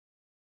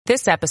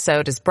This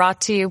episode is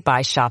brought to you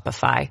by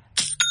Shopify.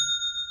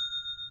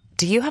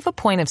 Do you have a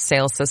point of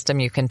sale system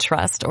you can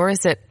trust, or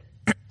is it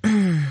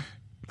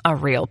a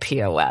real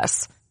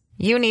POS?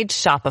 You need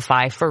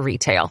Shopify for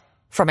retail.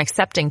 From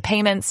accepting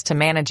payments to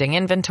managing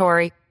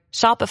inventory,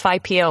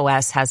 Shopify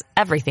POS has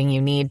everything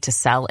you need to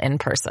sell in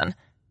person.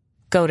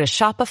 Go to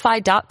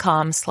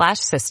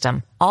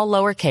shopify.com/system, all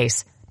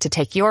lowercase, to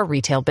take your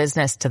retail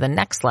business to the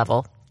next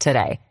level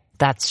today.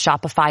 That's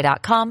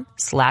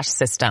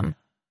shopify.com/system.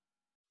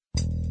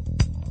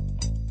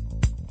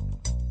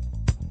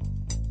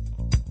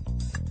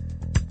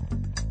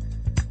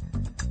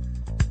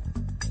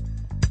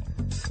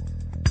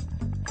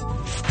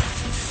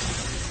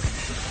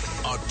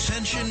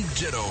 Attention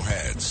Ditto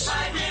Heads.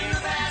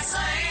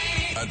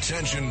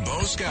 Attention Bo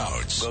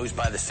Scouts. Goes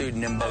by the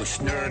pseudonym Bo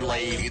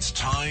Snerdley. It's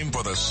time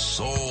for the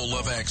Soul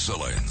of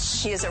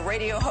Excellence. He is a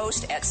radio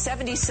host at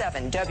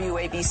 77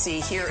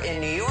 WABC here in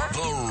New York.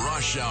 The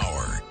Rush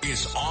Hour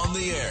is on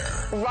the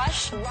air.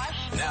 Rush.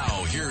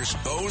 Now here's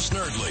Bo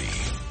Snerdley.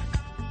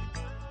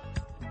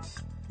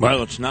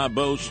 Well, it's not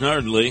Bo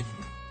Snerdley.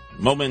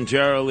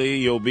 Momentarily,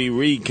 you'll be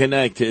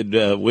reconnected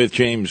with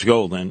James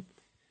Golden.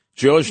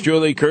 George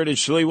Julie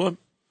Curtis Sliwa.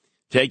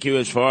 Take you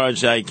as far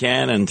as I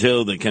can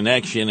until the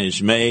connection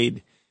is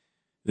made.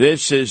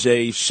 This is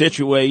a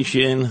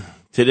situation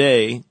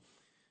today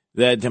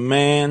that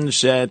demands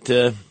that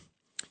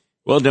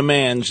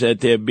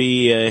there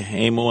be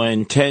a more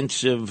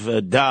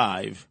intensive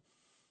dive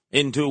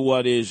into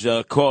what is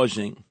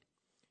causing,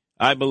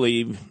 I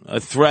believe, a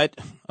threat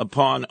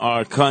upon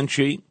our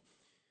country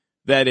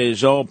that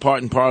is all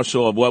part and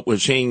parcel of what we're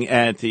seeing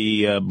at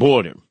the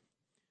border.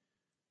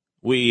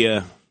 We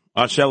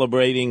are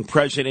celebrating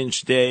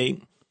President's Day,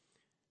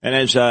 and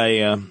as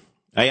I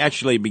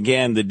actually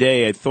began the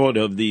day, I thought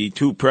of the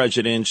two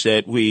presidents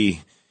that we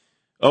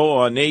owe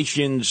our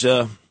nation's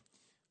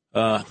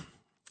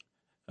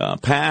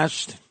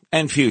past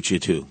and future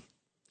to.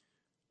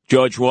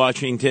 George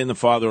Washington, the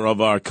father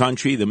of our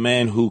country, the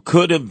man who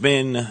could have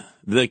been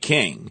the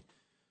king,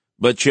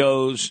 but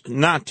chose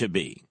not to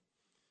be.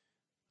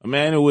 A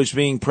man who was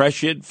being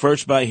pressured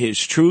first by his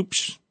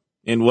troops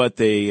in what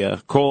they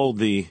called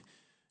the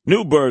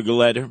Newburgh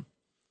Letter.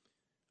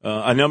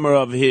 A number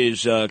of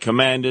his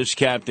commanders,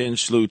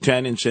 captains,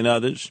 lieutenants, and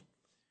others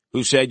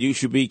who said you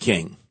should be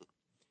king.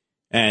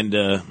 And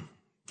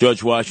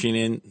George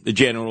Washington, the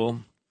general,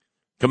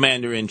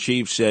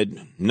 commander-in-chief,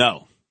 said,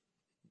 no,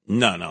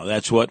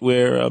 that's what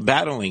we're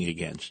battling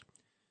against.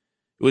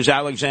 It was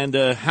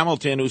Alexander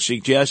Hamilton who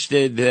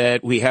suggested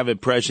that we have a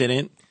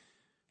president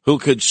who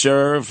could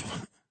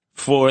serve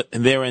for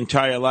their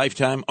entire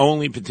lifetime,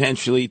 only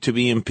potentially to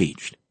be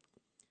impeached.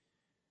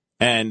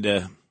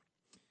 And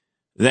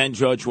then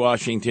George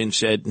Washington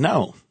said,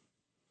 no,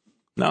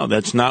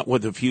 that's not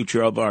what the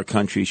future of our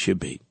country should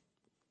be.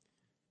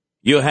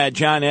 You had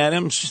John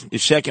Adams, the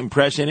second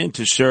president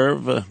to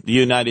serve the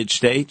United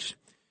States,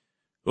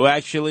 who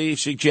actually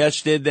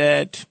suggested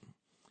that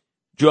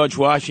George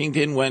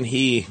Washington, when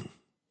he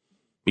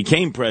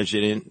became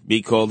president,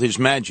 be called His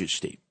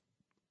Majesty.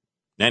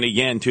 And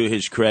again, to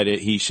his credit,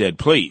 he said,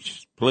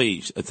 please,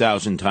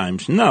 1,000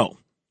 times, no.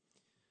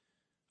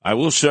 I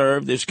will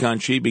serve this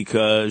country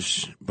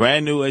because,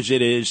 brand new as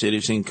it is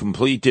in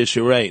complete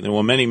disarray. There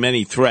were many,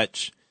 many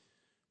threats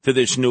to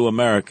this new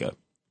America.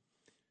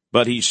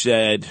 But he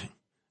said,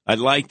 I'd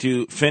like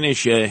to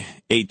finish a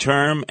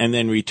term and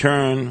then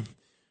return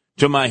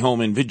to my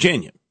home in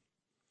Virginia.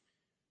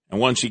 And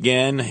once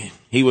again,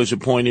 he was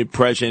appointed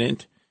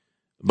president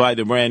by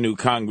the brand new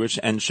Congress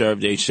and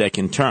served a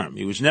second term.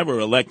 He was never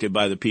elected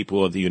by the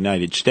people of the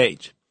United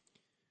States.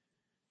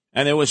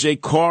 And there was a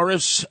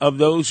chorus of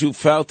those who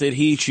felt that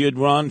he should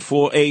run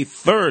for a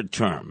third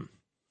term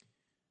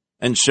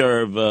and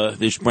serve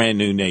this brand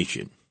new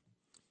nation.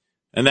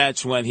 And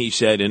that's when he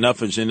said,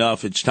 enough is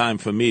enough. It's time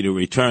for me to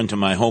return to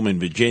my home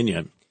in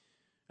Virginia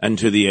and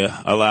to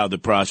allow the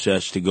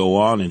process to go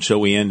on. And so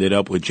we ended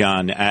up with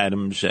John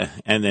Adams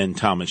and then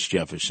Thomas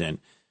Jefferson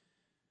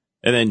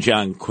and then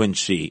John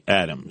Quincy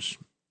Adams.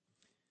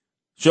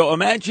 So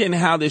imagine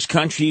how this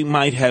country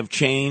might have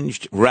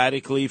changed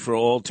radically for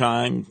all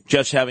time,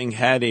 just having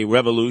had a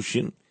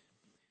revolution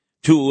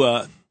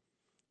to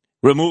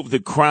remove the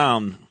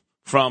crown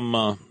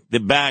from the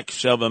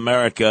backs of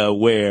America,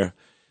 where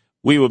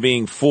we were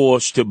being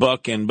forced to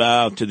buck and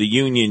bow to the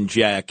Union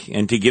Jack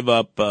and to give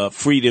up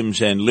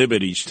freedoms and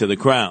liberties to the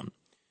crown.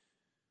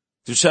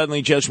 To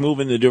suddenly just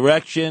move in the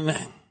direction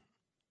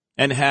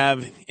and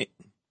have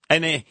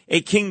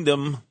a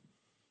kingdom,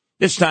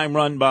 this time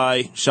run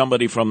by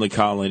somebody from the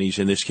colonies,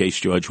 in this case,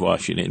 George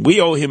Washington.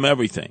 We owe him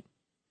everything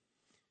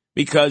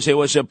because there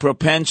was a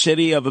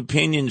propensity of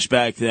opinions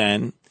back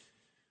then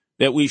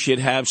that we should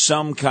have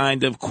some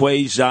kind of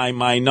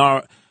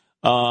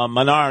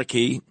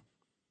monarchy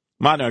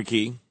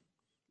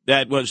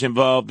that was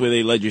involved with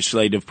a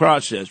legislative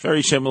process,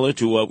 very similar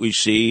to what we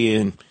see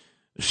in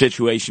the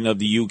situation of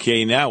the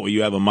UK now, where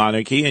you have a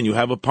monarchy and you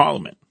have a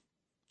parliament.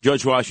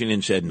 George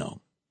Washington said no.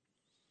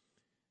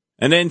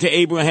 And then to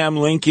Abraham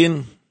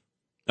Lincoln,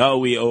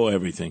 we owe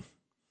everything.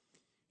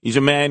 He's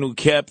a man who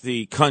kept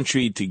the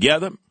country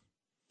together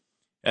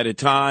at a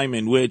time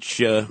in which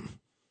there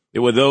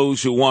were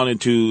those who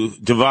wanted to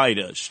divide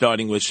us,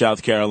 starting with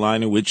South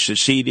Carolina, which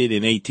seceded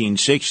in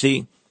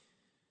 1860.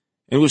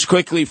 It was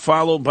quickly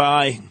followed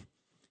by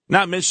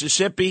not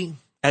Mississippi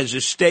as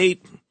a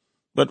state,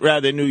 but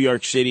rather New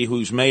York City,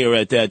 whose mayor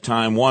at that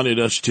time wanted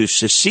us to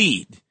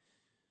secede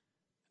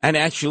and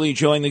actually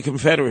join the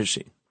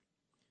Confederacy.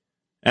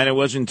 And it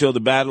wasn't until the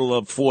Battle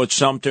of Fort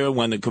Sumter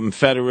when the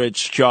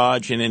Confederates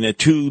charged, and in a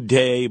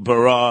 2-day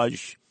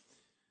barrage,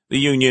 the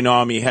Union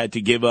Army had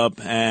to give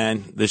up,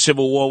 and the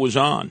Civil War was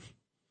on.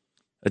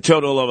 A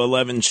total of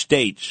 11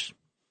 states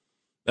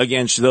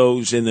against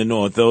those in the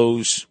North,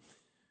 those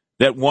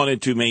that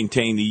wanted to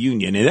maintain the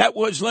Union. And that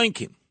was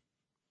Lincoln.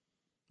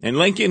 And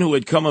Lincoln, who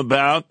had come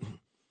about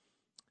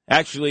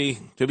actually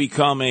to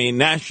become a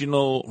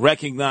national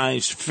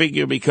recognized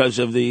figure because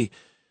of the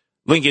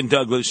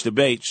Lincoln-Douglas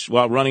debates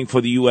while running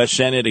for the U.S.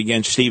 Senate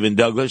against Stephen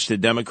Douglas, the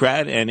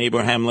Democrat, and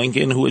Abraham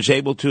Lincoln, who was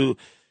able to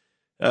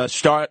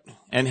start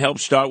and help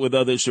start with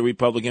others the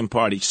Republican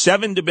Party.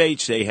 7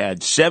 debates they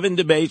had, 7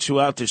 debates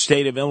throughout the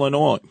state of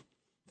Illinois.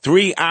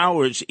 3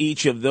 hours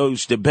each of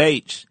those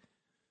debates.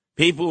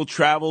 People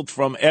traveled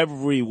from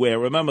everywhere.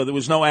 Remember, there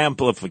was no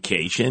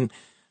amplification.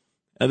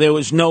 There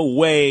was no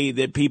way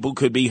that people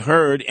could be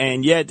heard,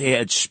 and yet they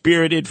had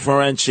spirited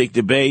forensic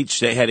debates.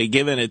 They had a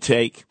give and a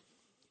take.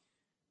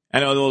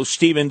 And although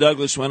Stephen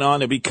Douglas went on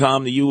to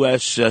become the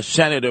U.S.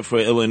 Senator for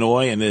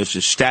Illinois, and there's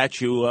a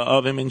statue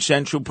of him in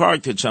Central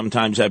Park that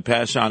sometimes I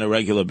pass on a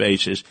regular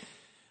basis,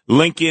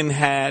 Lincoln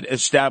had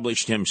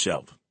established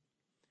himself.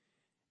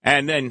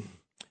 And then,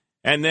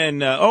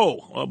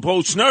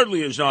 Bo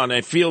Snerdley is on.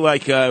 I feel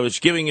like I was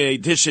giving a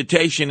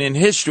dissertation in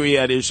history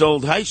at his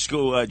old high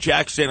school,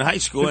 Jackson High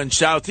School in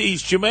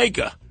Southeast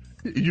Jamaica.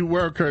 You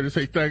were, Curtis.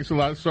 Hey, thanks a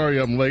lot.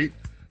 Sorry I'm late.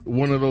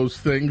 One of those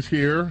things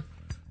here.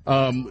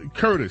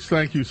 Curtis,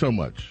 thank you so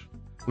much.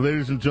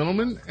 Ladies and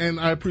gentlemen, and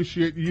I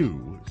appreciate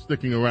you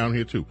sticking around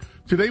here, too.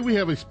 Today we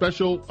have a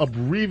special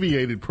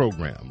abbreviated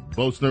program,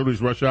 Bo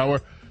Snerdley's Rush Hour.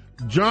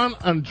 John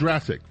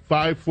Ondrasik,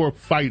 5 for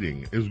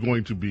Fighting, is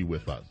going to be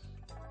with us.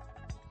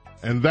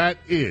 And that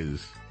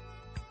is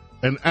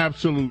an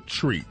absolute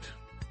treat.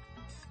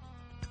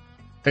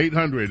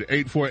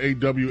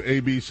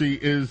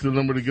 800-848-WABC is the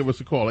number to give us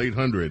a call.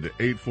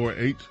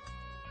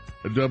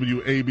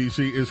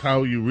 800-848-WABC is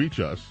how you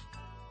reach us.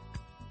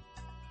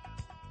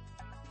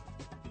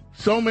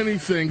 So many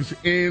things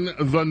in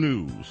the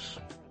news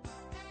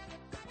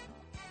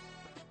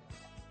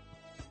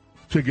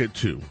to get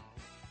to.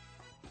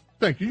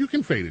 Thank you. You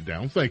can fade it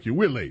down. Thank you.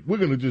 We're late. We're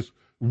going to just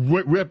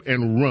rip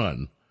and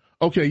run.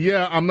 Okay,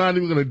 yeah, I'm not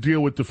even going to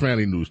deal with the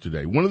Franny news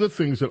today. One of the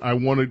things that I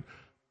wanted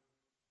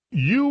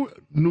you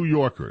New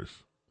Yorkers,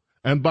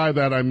 and by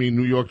that I mean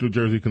New York, New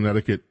Jersey,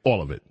 Connecticut,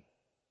 all of it.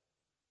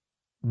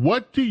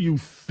 What do you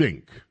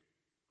think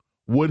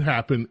would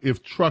happen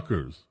if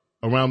truckers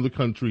around the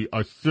country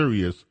are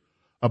serious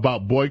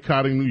about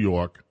boycotting New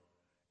York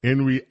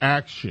in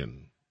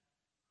reaction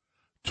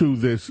to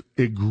this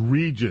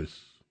egregious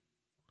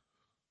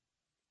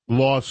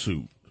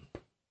lawsuit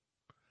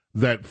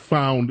that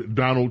found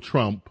Donald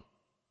Trump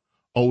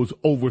owes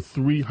over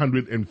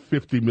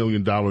 $350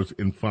 million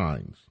in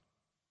fines?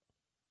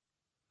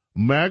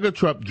 MAGA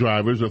truck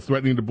drivers are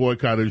threatening to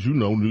boycott, as you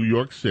know, New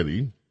York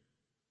City.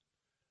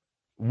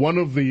 One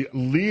of the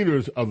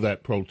leaders of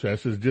that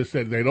protest has just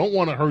said they don't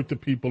want to hurt the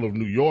people of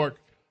New York,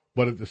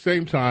 but at the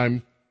same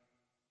time,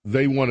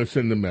 they want to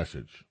send a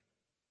message.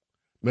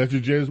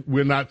 Message is,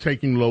 we're not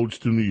taking loads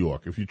to New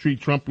York. If you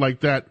treat Trump like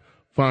that,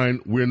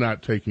 fine, we're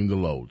not taking the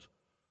loads.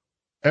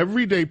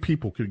 Everyday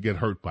people could get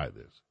hurt by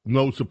this.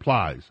 No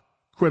supplies,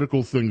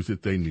 critical things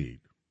that they need.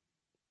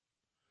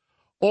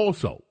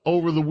 Also,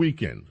 over the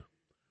weekend,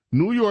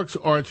 New York's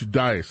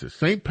Archdiocese,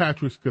 St.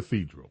 Patrick's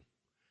Cathedral,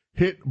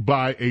 hit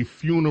by a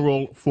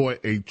funeral for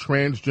a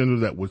transgender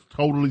that was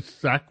totally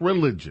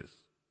sacrilegious.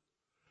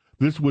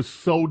 This was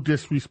so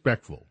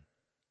disrespectful.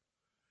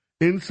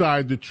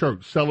 Inside the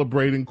church,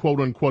 celebrating, quote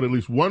unquote, at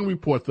least one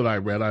report that I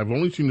read, I've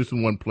only seen this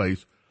in one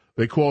place,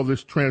 they call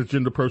this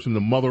transgender person the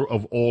mother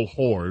of all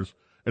whores,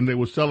 and they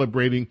were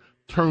celebrating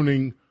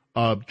turning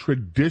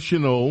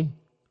traditional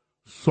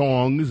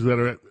songs that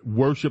are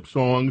worship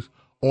songs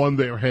on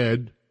their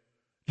head.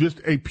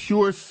 Just a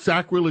pure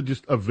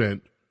sacrilegious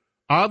event,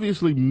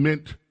 obviously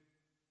meant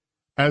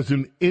as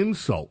an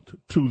insult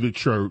to the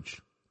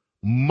church,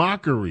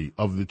 mockery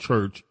of the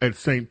church at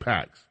St.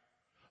 Pat's.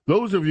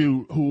 Those of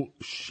you who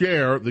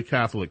share the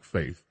Catholic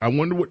faith, I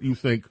wonder what you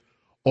think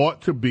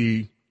ought to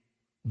be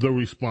the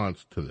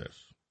response to this.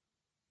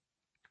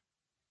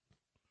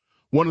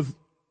 One of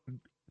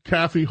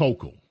Kathy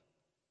Hochul.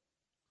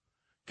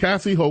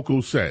 Kathy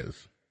Hochul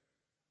says,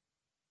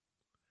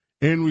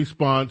 in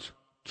response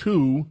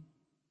to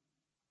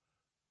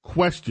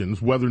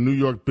questions whether New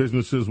York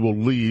businesses will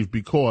leave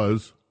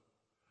because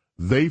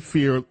they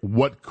fear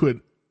what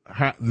could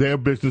their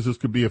businesses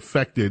could be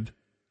affected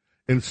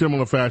in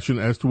similar fashion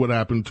as to what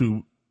happened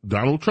to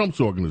Donald Trump's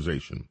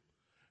organization.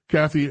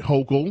 Kathy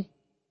Hochul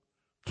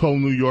told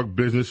New York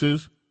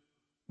businesses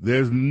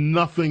There's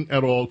nothing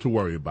at all to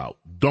worry about.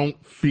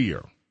 Don't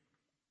fear.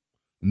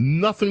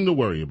 Nothing to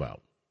worry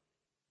about.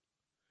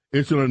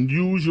 It's an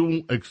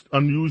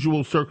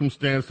unusual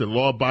circumstance that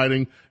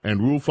law-abiding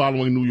and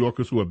rule-following New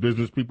Yorkers who are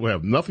business people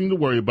have nothing to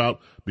worry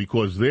about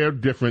because they're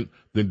different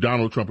than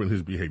Donald Trump and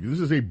his behavior. This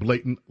is a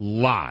blatant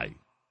lie.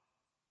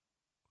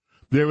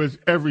 There is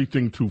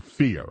everything to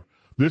fear.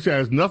 This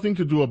has nothing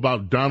to do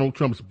about Donald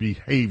Trump's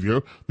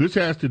behavior. This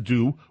has to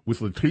do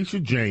with Letitia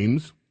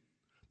James,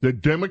 the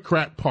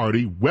Democrat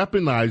Party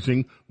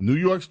weaponizing New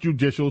York's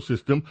judicial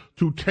system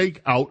to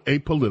take out a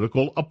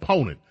political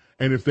opponent.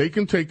 And if they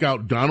can take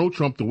out Donald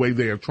Trump the way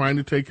they are trying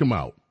to take him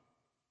out,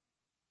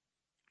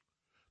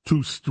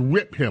 to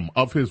strip him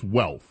of his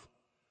wealth,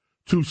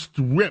 to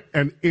strip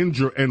and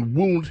injure and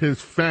wound his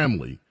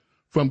family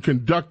from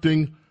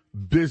conducting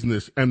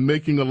business and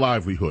making a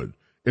livelihood,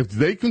 if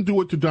they can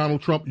do it to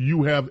Donald Trump,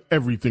 you have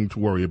everything to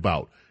worry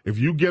about. If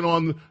you get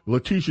on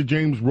Letitia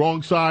James'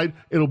 wrong side,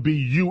 it'll be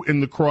you in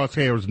the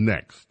crosshairs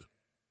next.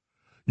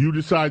 You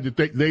decide that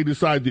they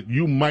decide that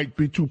you might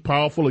be too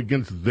powerful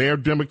against their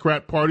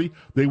Democrat Party,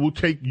 they will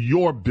take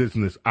your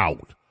business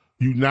out.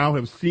 You now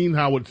have seen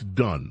how it's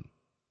done.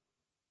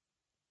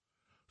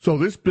 So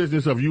this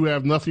business of you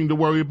have nothing to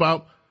worry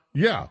about,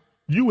 yeah,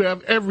 you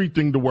have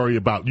everything to worry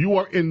about. You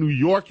are in New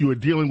York, you are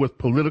dealing with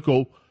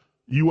political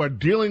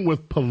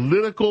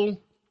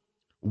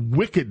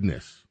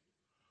wickedness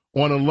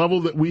on a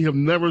level that we have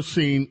never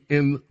seen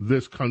in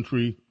this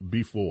country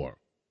before.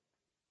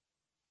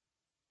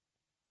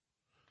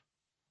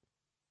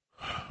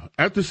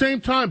 At the same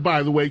time,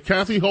 by the way,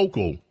 Kathy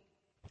Hochul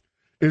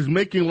is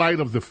making light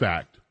of the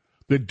fact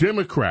that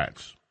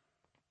Democrats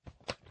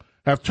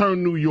have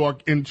turned New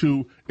York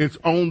into its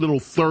own little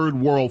third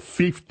world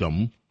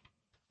fiefdom.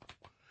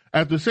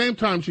 At the same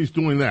time she's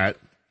doing that,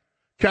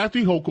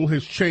 Kathy Hochul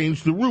has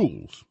changed the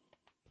rules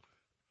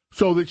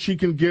so that she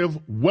can give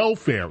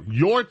welfare,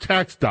 your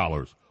tax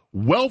dollars,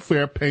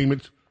 welfare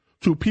payments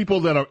to people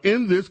that are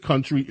in this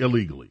country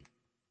illegally.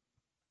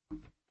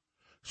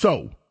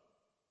 So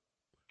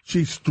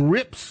she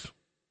strips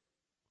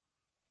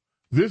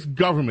this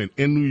government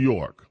in New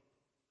York,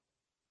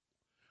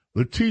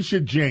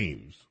 Letitia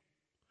James,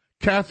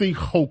 Kathy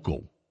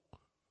Hochul,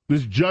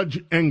 this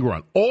Judge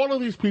Engoron, all of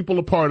these people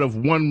are part of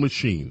one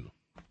machine.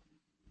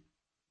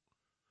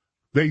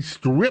 They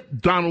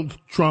strip Donald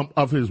Trump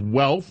of his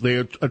wealth. They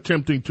are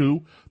attempting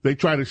to. They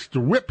try to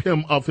strip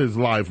him of his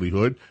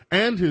livelihood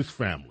and his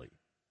family.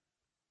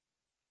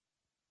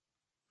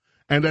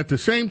 And at the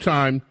same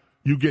time,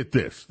 you get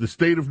this. The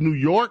state of New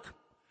York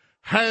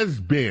has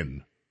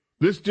been,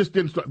 this just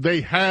didn't start, they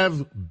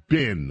have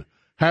been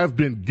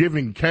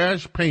giving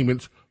cash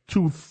payments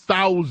to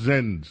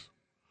thousands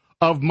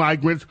of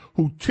migrants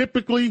who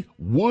typically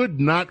would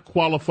not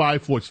qualify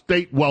for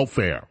state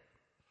welfare.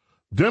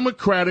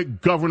 Democratic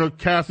Governor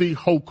Kathy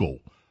Hochul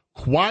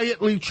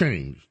quietly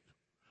changed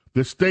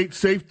the state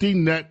safety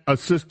net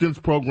assistance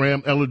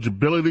program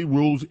eligibility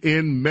rules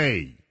in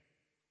May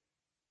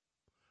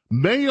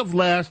of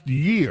last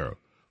year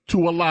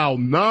to allow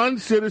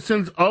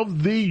non-citizens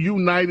of the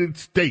United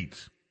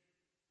States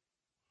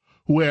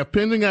who have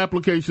pending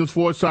applications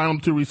for asylum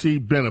to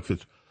receive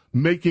benefits,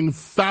 making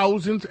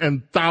thousands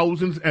and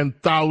thousands and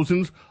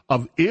thousands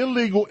of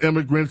illegal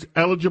immigrants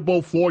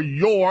eligible for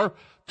your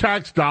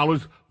tax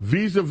dollars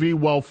vis-a-vis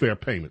welfare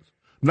payments.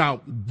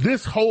 Now,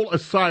 this whole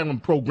asylum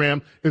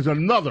program is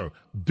another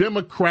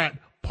Democrat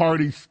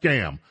Party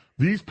scam.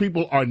 These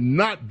people are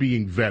not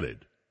being vetted.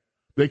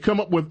 They come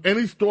up with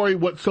any story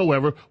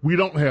whatsoever. We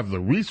don't have the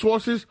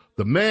resources,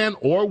 the man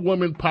or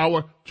woman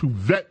power to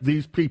vet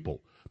these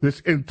people. This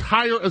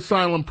entire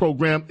asylum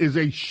program is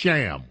a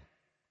sham.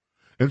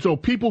 And so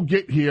people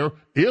get here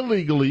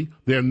illegally,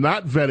 they're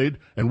not vetted,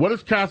 and what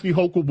does Kathy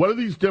Hochul, what do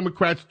these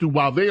Democrats do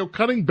while they are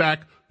cutting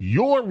back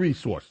your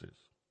resources?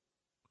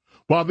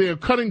 While they are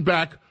cutting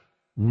back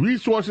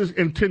resources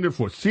intended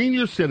for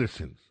senior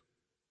citizens,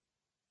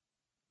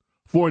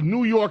 for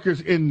New Yorkers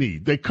in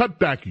need, they cut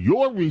back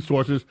your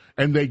resources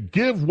and they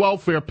give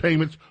welfare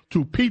payments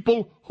to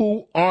people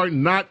who are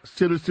not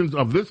citizens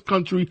of this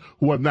country,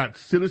 who are not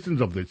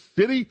citizens of the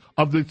city,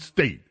 of the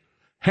state.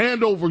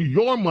 Hand over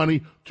your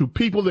money to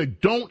people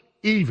that don't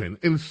even,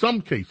 in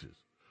some cases,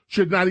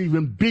 should not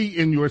even be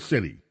in your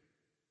city.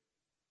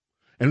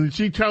 And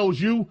she tells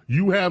you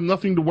you have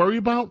nothing to worry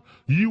about.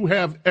 You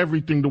have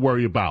everything to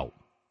worry about.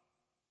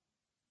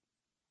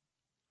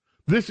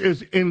 This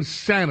is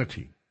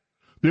insanity.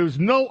 There's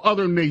no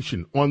other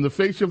nation on the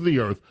face of the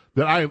earth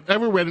that I have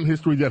ever read in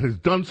history that has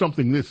done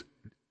something this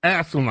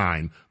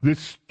asinine, this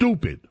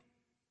stupid.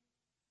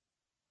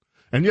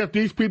 And yet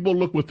these people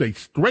look with a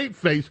straight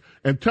face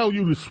and tell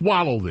you to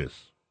swallow this.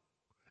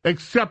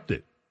 Accept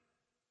it.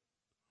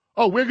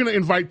 Oh, we're going to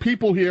invite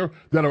people here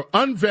that are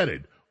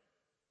unvetted.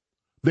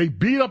 They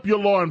beat up your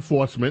law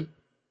enforcement.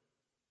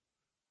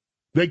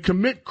 They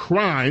commit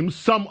crimes.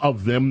 Some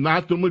of them,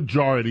 not the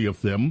majority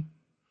of them,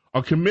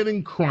 are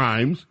committing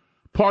crimes,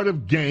 part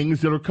of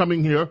gangs that are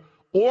coming here,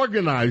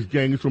 organized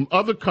gangs from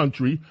other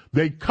countries.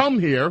 They come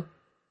here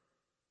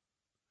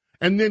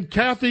and then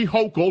Kathy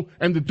Hochul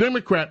and the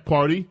Democrat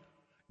Party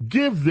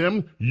give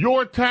them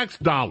your tax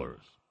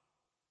dollars,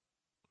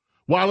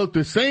 while at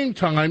the same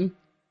time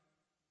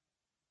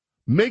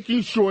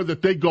making sure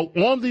that they go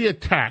on the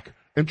attack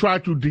and try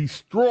to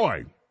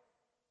destroy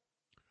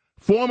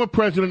former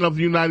President of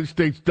the United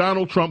States,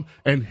 Donald Trump,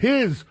 and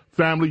his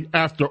family,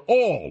 after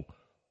all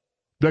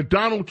that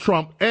Donald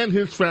Trump and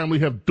his family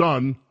have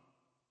done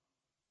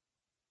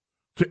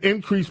to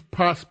increase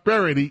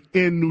prosperity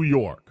in New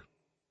York.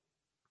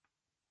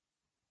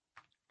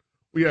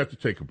 We have to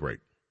take a break.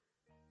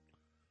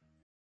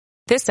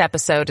 This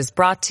episode is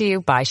brought to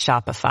you by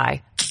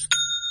Shopify.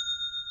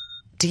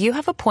 Do you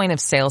have a point of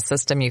sale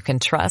system you can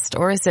trust,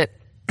 or is it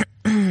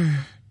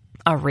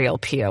a real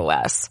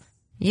POS?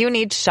 You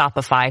need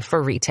Shopify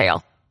for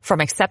retail.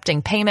 From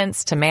accepting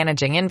payments to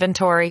managing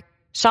inventory,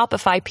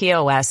 Shopify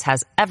POS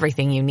has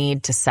everything you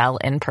need to sell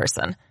in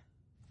person.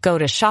 Go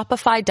to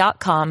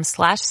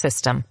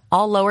shopify.com/system,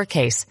 all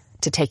lowercase,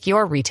 to take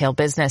your retail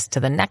business to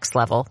the next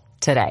level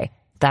today.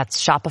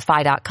 That's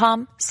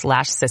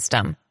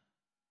shopify.com/system.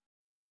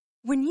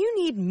 When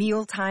you need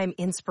mealtime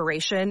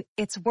inspiration,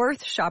 it's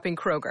worth shopping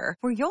Kroger,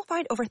 where you'll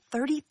find over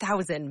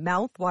 30,000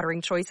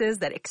 mouth-watering choices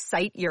that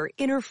excite your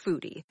inner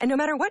foodie. And no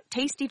matter what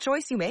tasty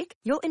choice you make,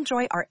 you'll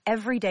enjoy our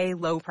everyday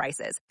low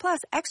prices,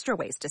 plus extra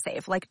ways to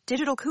save, like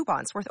digital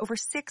coupons worth over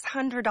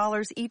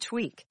 $600 each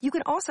week. You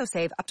can also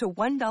save up to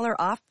 $1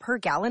 off per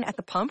gallon at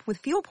the pump with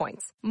fuel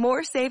points.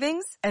 More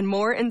savings and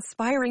more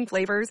inspiring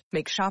flavors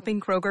make shopping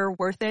Kroger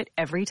worth it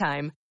every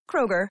time.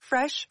 Kroger,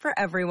 fresh for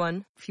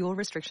everyone. Fuel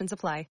restrictions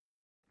apply.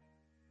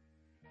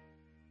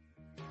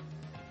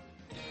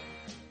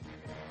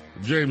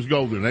 James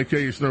Golden,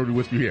 a.k.a. Snurdy,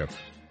 with you here.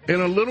 In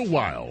a little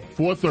while,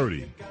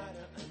 4:30,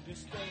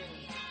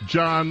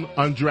 John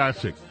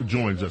Ondrasik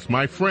joins us.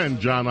 My friend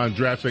John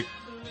Ondrasik,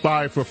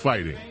 Five for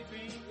Fighting,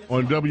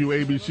 on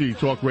WABC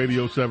Talk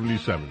Radio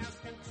 77.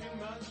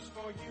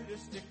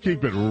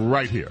 Keep it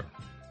right here.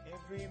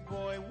 Every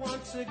boy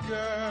wants a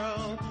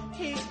girl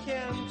he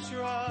can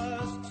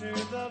trust to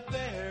the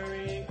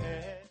very end.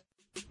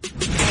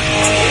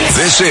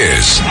 This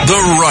is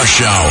The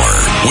Rush Hour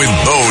with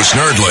Bo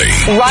Snerdley.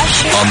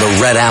 Rush on the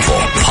Red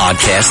Apple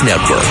Podcast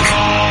Network.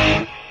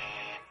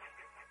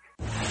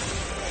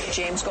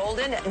 James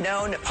Golden,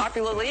 known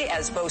popularly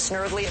as Bo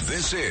Snerdley.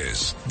 This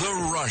is The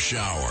Rush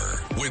Hour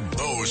with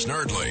Bo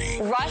Snerdley.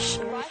 Rush.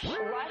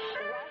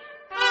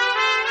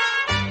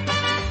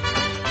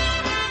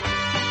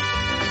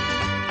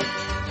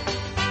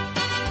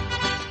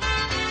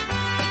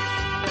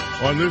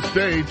 On this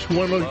day,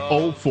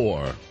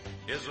 2004,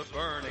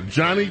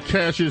 Johnny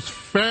Cash's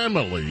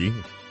family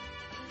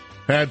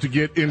had to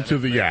get into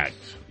the act.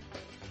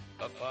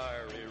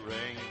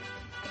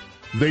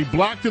 They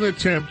blocked an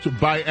attempt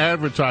by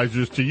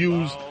advertisers to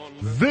use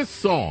this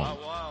song,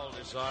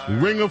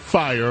 Ring of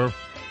Fire,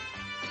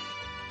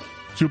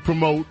 to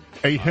promote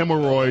a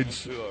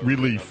hemorrhoids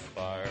relief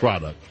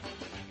product.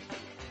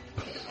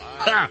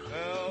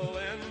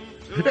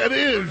 It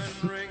is.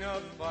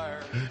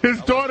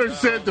 His daughter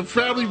said the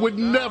family would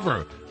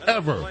never,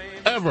 ever,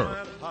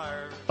 ever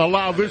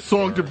allow this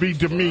song to be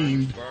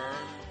demeaned,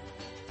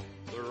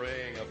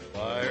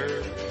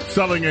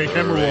 selling a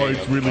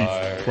hemorrhoids relief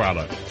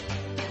product.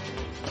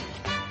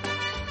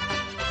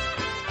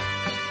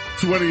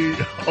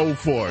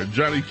 2004,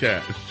 Johnny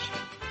Cash.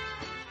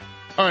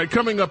 All right,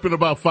 coming up in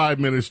about 5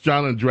 minutes,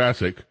 John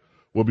Ondrasik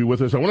will be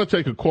with us. I want to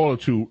take a call or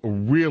two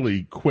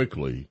really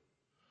quickly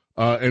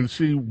and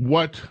see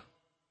what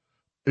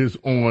is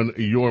on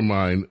your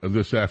mind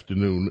this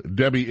afternoon.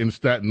 Debbie in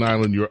Staten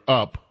Island, you're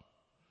up.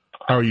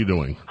 How are you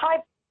doing?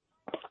 Hi.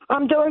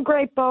 I'm doing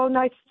great, Bo.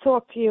 Nice to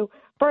talk to you.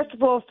 First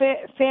of all,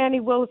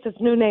 Fannie Willis's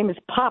new name is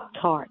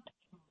Pop-Tart.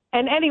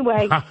 And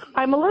anyway,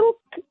 I'm a little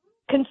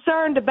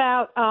concerned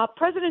about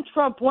President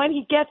Trump, when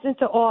he gets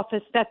into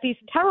office, that these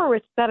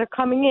terrorists that are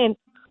coming in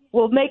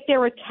will make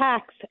their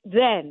attacks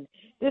then.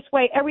 This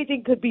way,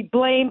 everything could be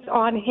blamed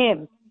on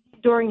him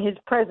during his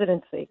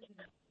presidency.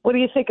 What do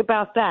you think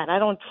about that? I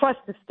don't trust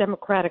this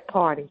Democratic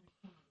Party.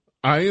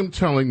 I am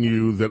telling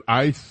you that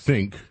I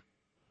think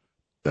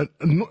that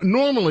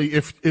normally,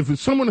 if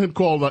someone had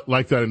called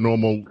like that in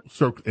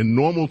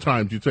normal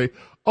times, you'd say,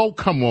 "Oh,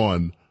 come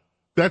on,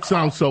 that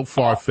sounds so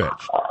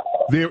far-fetched."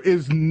 There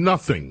is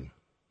nothing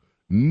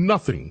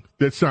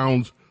that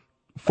sounds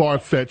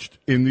far-fetched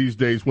in these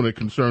days when it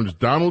concerns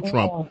Donald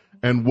Trump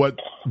and what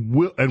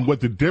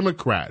the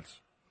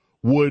Democrats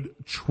would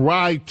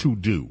try to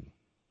do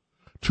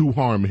to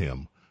harm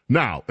him.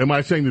 Now, am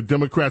I saying the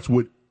Democrats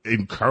would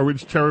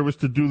encourage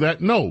terrorists to do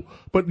that? No,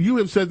 but you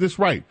have said this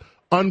right.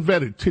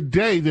 Unvetted.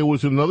 Today there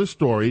was another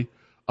story,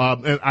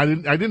 and I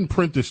didn't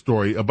print this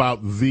story,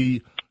 about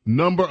the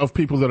number of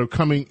people that are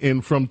coming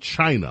in from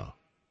China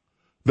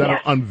that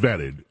are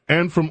unvetted,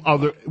 and from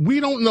other.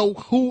 We don't know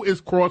who is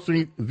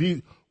crossing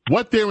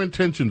what their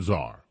intentions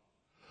are.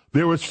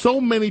 There are so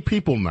many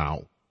people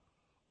now,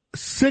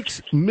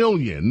 6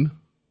 million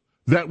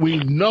that we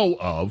know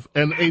of,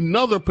 and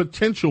another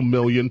potential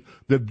million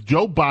that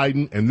Joe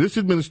Biden and this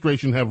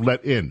administration have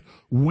let in.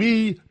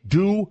 We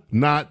do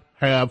not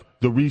have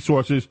the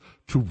resources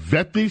to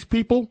vet these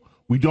people.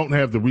 We don't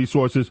have the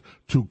resources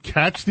to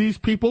catch these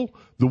people,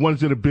 the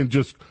ones that have been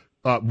just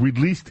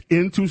released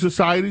into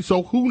society.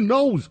 So who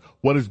knows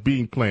what is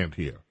being planned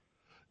here?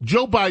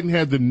 Joe Biden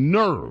had the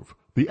nerve,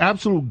 the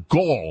absolute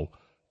gall,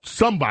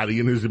 somebody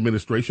in his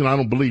administration, I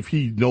don't believe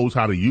he knows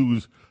how to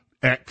use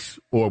X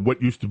or what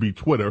used to be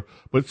Twitter,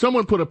 but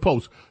someone put a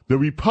post, the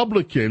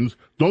Republicans,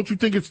 don't you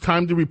think it's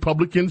time the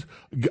Republicans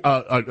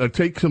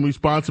take some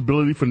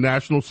responsibility for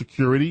national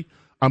security?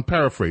 I'm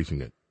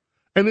paraphrasing it.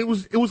 And it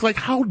was like,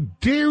 how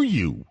dare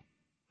you?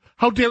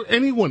 How dare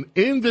anyone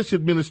in this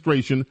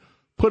administration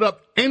put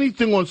up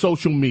anything on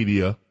social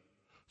media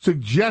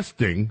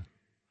suggesting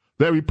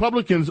that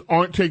Republicans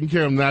aren't taking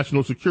care of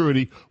national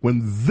security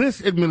when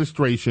this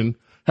administration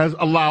has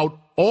allowed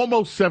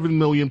almost 7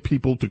 million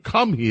people to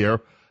come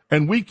here,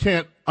 and we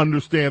can't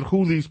understand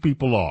who these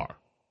people are.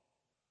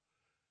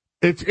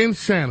 It's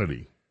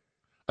insanity.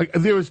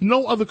 There is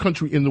no other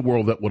country in the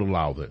world that would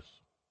allow this.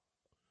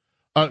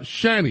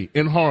 Shani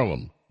in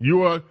Harlem,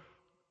 you are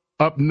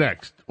up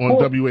next on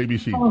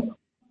WABC.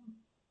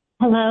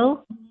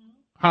 Hello?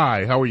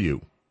 Hi, how are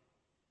you?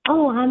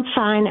 Oh, I'm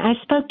fine. I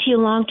spoke to you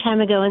a long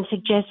time ago and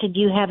suggested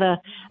you have a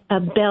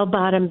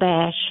bell-bottom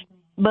bash,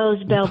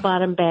 Bo's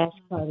bell-bottom bash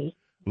party.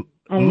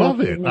 I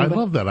love it. I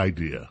love that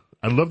idea.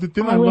 I loved it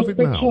then. I love it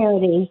now.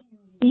 Charity.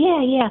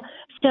 Yeah.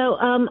 So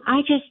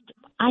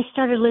I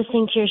started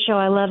listening to your show.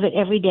 I love it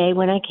every day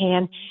when I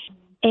can.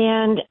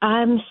 And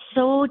I'm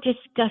so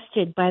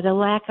disgusted by the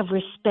lack of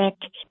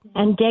respect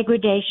and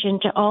degradation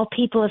to all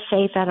people of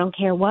faith. I don't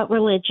care what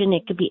religion.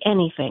 It could be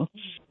anything.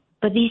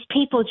 But these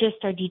people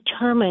just are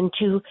determined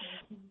to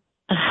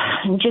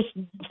just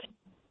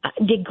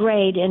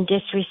degrade and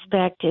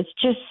disrespect. It's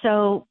just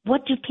so,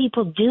 what do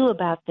people do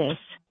about this?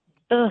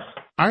 Ugh.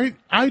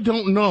 I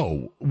don't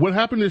know. What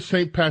happened at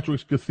St.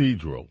 Patrick's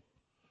Cathedral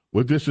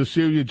with this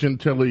Cecilia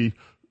Gentili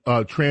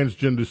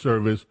transgender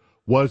service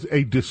was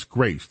a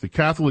disgrace. The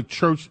Catholic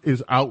Church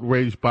is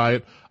outraged by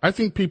it. I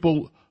think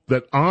people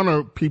that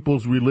honor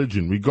people's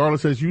religion,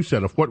 regardless, as you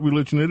said, of what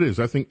religion it is,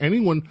 I think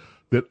anyone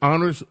that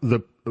honors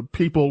the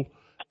people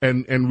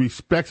and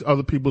respects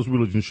other people's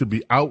religion should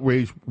be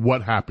outraged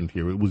what happened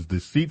here. It was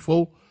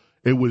deceitful.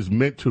 It was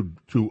meant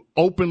to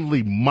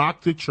openly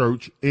mock the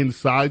church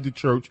inside the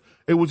church.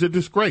 It was a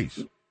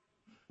disgrace.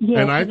 Yes,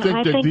 and I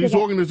think that these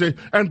organizations,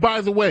 and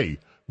by the way,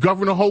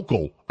 Governor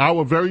Hochul,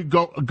 our very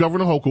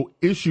Governor Hochul,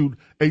 issued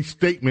a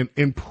statement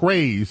in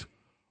praise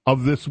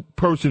of this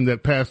person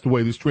that passed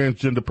away, this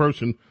transgender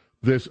person,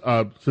 this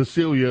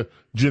Cecilia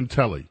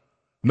Gentili.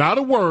 Not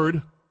a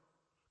word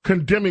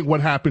condemning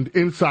what happened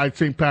inside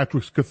St.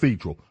 Patrick's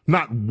Cathedral.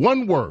 Not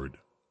one word.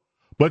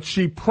 But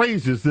she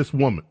praises this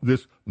woman,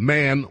 this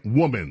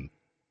woman.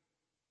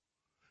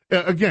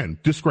 Again,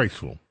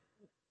 disgraceful.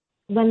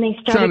 When they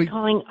started Johnny,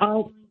 calling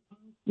art,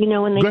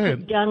 when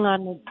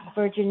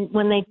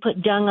they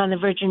put dung on the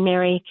Virgin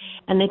Mary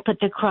and they put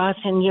the cross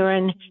in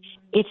urine,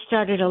 it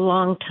started a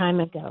long time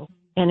ago,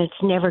 and it's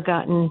never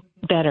gotten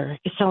better.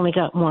 It's only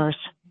gotten worse.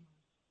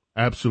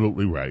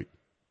 Absolutely right.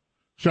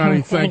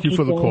 Johnny, thank you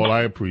for the call.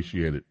 I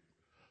appreciate it.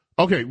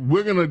 Okay,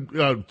 we're going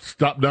to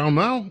stop down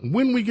now.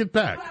 When we get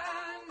back,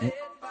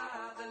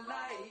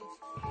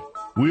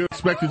 we are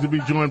expected to be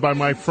joined by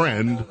my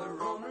friend,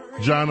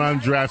 John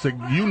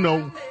Ondrasik. You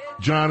know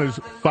John is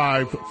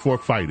 5 for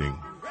Fighting.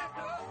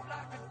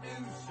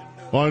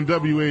 On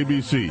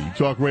WABC,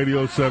 Talk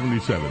Radio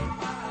 77.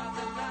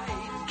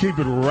 Keep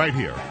it right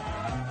here.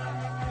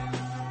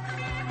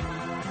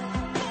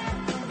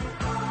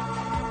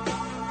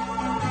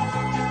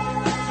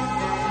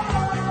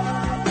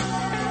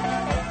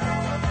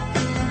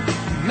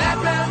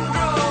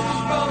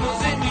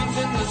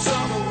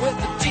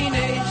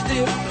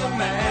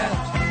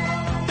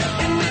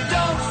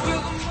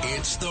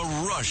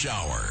 Rush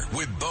Hour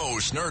with Bo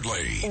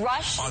Snerdley.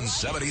 Rush on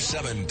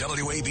 77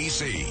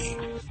 WABC.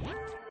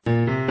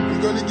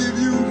 I'm going to give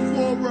you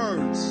 4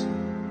 words.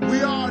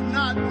 We are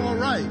not all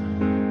right.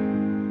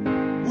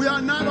 We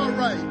are not all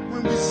right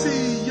when we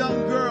see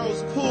young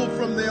girls pulled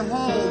from their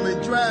home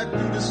and dragged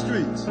through the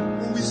streets.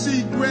 When we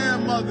see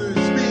grandmothers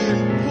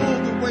being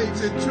pulled away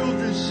to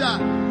children shot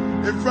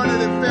in front of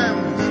their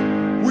families.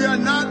 We are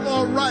not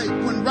all right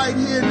when right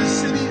here in the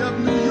city of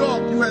New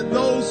York you have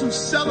those who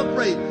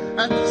celebrate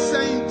at the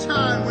same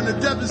time when the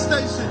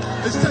devastation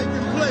is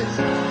taking place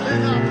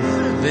in our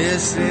city.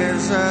 This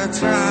is a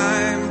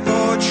time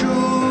for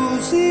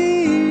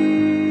choosing.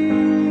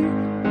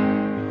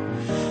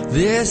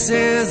 This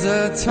is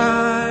a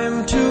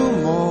time to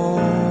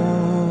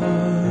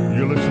mourn.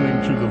 You're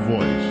listening to The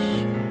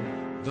Voice.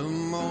 The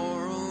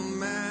moral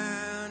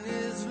man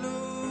is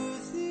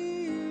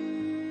losing.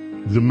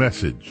 The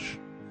Message.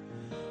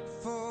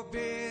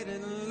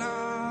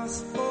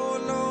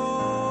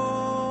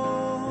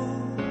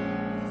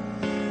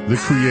 The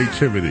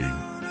creativity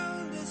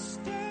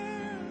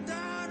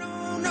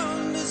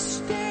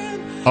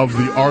of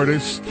the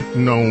artist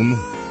known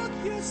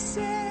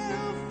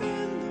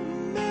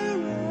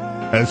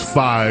as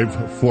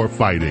 5 for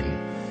Fighting.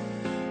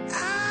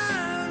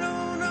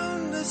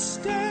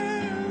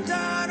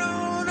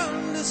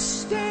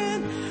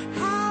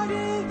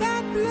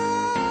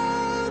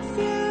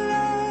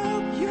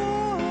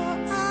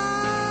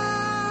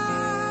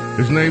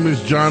 His name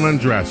is John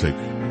Ondrasik.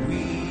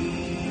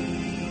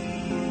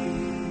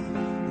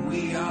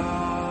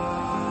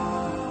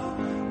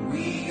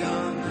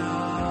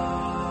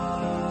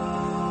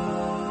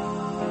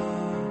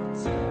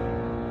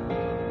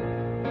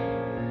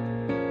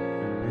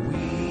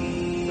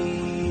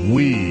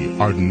 We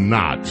are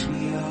not.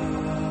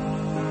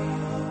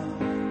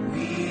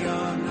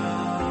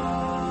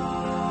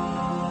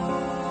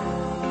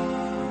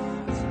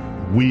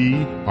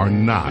 We are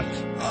not.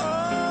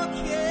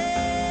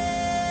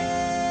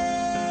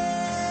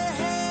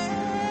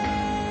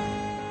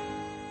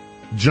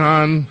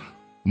 John,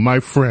 my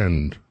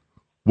friend,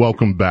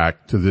 welcome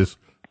back to this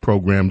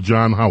program.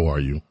 John, how are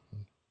you?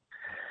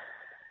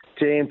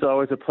 James,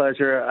 always a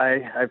pleasure.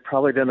 I've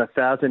probably done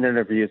 1,000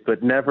 interviews,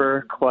 but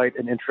never quite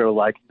an intro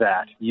like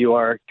that. You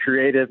are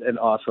creative and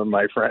awesome,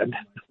 my friend.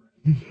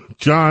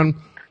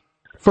 John,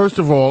 first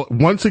of all,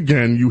 once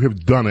again, you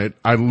have done it.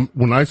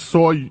 When I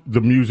saw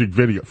the music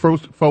video,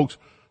 first, folks,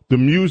 the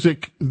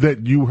music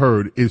that you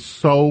heard is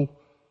so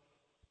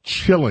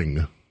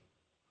chilling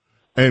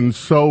and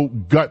so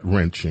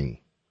gut-wrenching.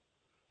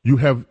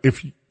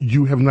 If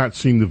you have not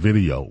seen the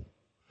video,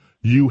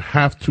 you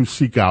have to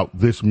seek out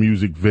this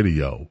music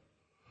video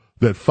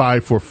that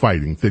Five for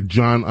Fighting, that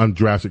John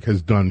Ondrasik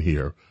has done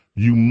here.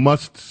 You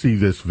must see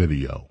this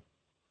video.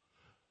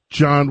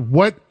 John,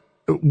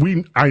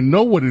 I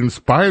know what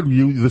inspired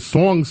you. The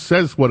song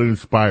says what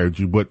inspired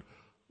you, but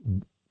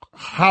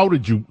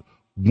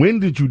when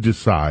did you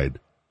decide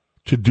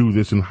to do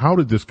this, and how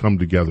did this come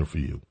together for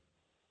you?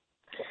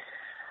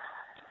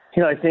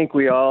 I think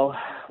we all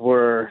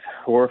were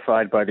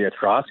horrified by the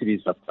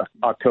atrocities of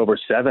October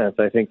 7th.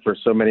 I think for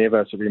so many of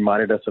us, it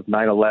reminded us of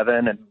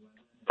 9/11 and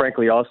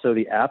frankly also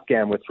the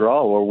Afghan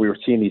withdrawal, where we were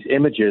seeing these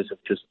images of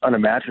just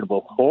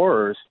unimaginable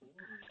horrors.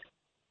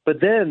 But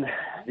then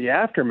the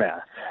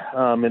aftermath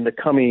in the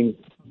coming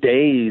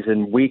days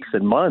and weeks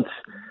and months,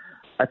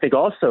 I think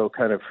also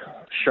kind of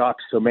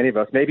shocked so many of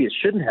us. Maybe it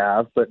shouldn't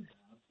have, but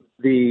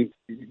the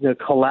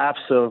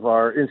collapse of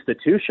our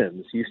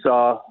institutions. You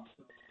saw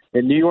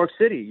in New York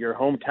City, your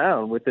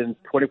hometown, within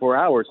 24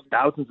 hours,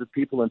 thousands of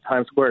people in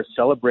Times Square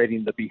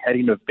celebrating the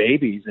beheading of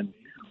babies and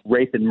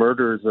rape and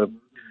murders of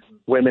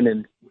women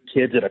and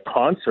kids at a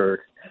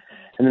concert.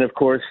 And then, of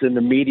course, in the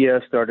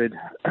media started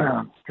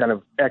kind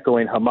of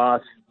echoing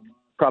Hamas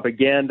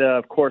propaganda.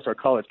 Of course, our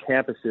college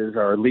campuses,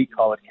 our elite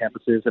college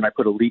campuses, and I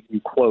put elite in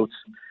quotes,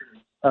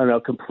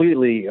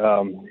 completely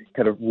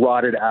kind of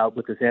rotted out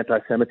with this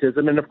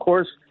anti-Semitism. And, of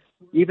course,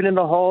 even in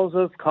the halls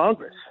of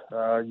Congress,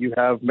 you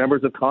have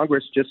members of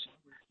Congress just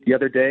the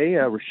other day,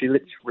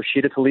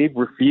 Rashida Tlaib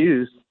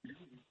refused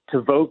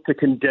to vote to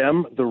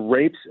condemn the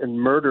rapes and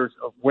murders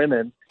of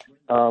women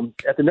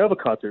at the Nova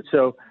concert.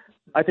 So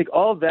I think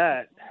all of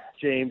that,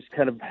 James,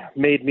 kind of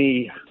made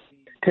me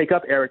take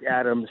up Eric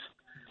Adams'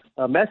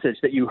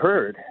 message that you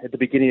heard at the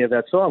beginning of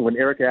that song when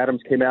Eric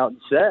Adams came out and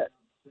said,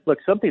 look,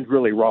 something's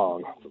really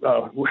wrong.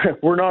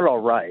 We're not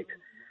all right.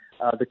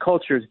 The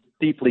culture is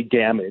deeply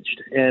damaged,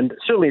 and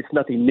certainly it's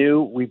nothing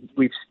new.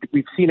 We've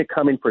seen it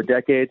coming for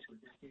decades,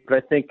 but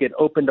I think it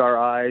opened our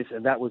eyes,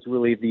 and that was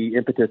really the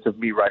impetus of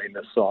me writing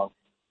this song.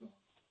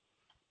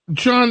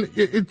 John,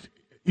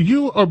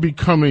 you are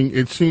becoming,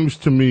 it seems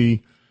to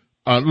me,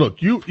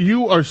 look,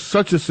 you are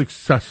such a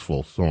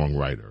successful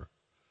songwriter,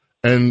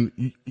 and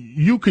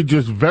you could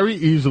just very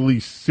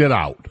easily sit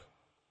out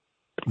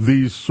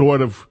these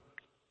sort of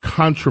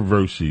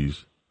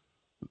controversies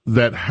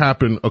that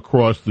happen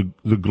across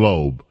the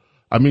globe.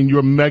 I mean,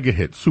 your mega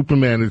hit,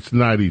 Superman, It's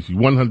Not Easy,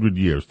 100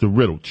 Years, The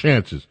Riddle,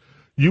 Chances.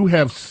 You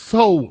have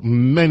so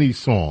many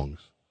songs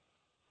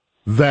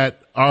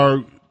that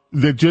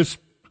just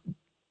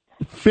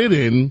fit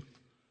in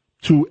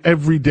to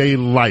everyday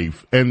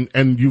life,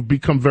 and you've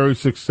become very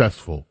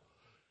successful.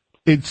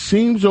 It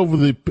seems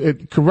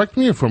correct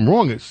me if I'm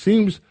wrong, it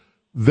seems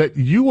that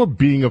you are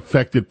being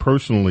affected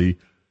personally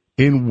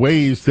in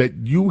ways that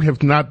you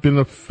have not been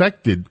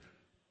affected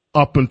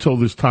up until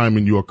this time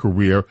in your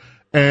career,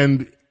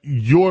 and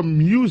your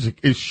music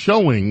is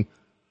showing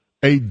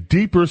a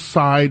deeper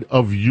side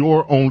of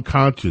your own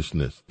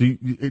consciousness. Do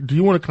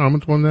you want to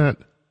comment on that?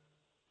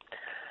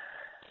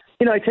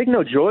 I take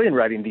no joy in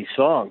writing these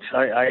songs.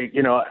 I'm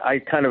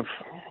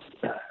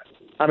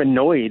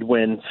annoyed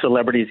when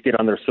celebrities get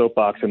on their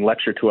soapbox and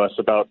lecture to us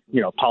about,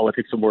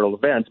 politics and world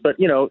events. But,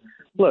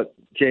 look,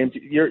 James,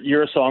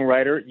 you're a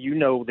songwriter. You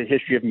know the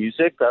history of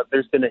music.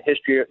 There's been a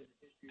history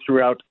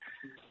throughout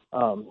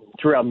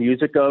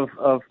music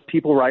of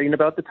people writing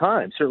about the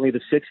time. Certainly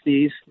the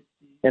 60s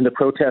and the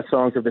protest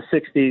songs of the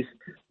 60s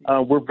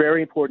were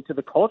very important to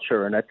the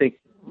culture. And I think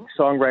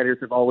songwriters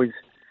have always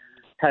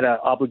had an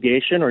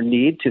obligation or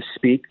need to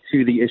speak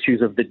to the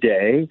issues of the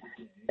day.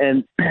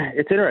 And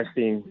it's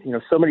interesting,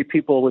 so many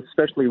people,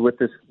 especially with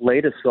this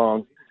latest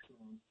song,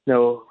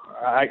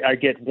 I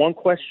get one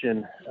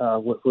question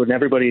when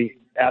everybody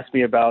asks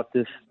me about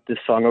this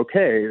song,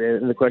 okay,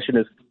 and the question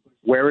is,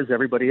 where is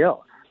everybody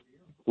else?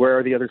 Where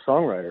are the other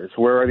songwriters?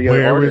 Where are the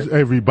other artists? Where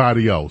is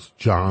everybody else,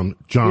 John?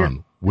 Yeah.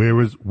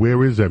 Where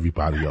is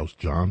everybody else,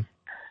 John?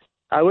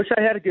 I wish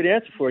I had a good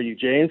answer for you,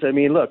 James. I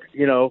mean, look,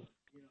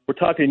 we're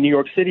talking New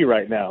York City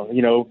right now.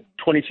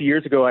 22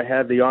 years ago, I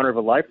had the honor of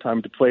a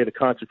lifetime to play the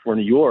concert for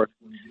New York,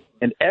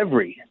 and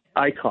every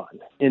icon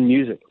in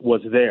music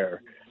was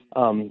there,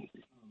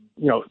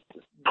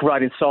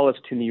 providing solace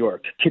to New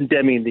York,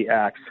 condemning the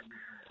acts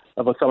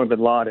of Osama bin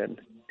Laden.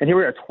 And here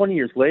we are 20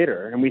 years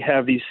later, and we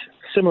have these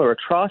similar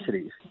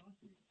atrocities.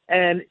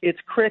 And it's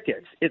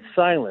crickets, it's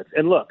silence.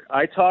 And look,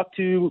 I talk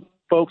to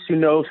folks who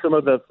know some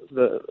of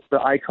the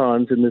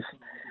icons in this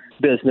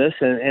business,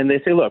 and they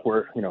say, look,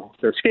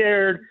 they're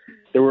scared,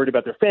 they're worried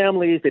about their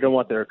families, they don't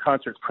want their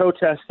concerts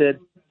protested.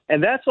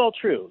 And that's all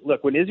true.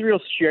 Look, when Israel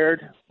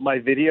shared my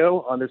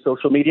video on their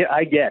social media,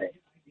 I get it.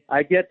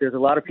 I get there's a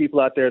lot of people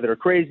out there that are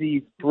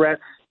crazy,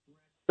 threats.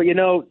 But,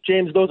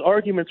 James, those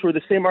arguments were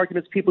the same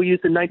arguments people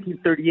used in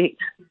 1938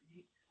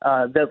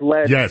 that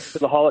led to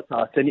the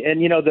Holocaust. And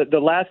the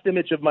last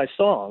image of my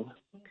song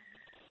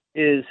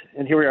is,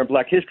 and here we are in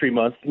Black History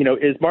Month,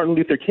 is Martin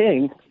Luther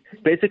King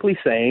basically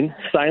saying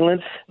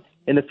silence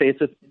in the face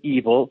of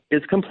evil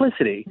is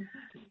complicity.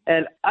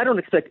 And I don't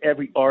expect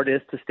every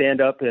artist to stand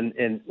up and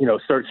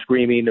start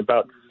screaming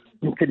about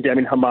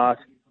condemning Hamas,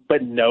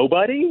 but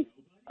nobody.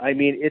 I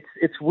mean,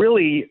 it's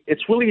really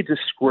a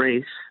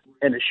disgrace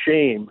and a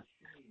shame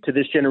to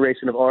this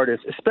generation of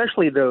artists,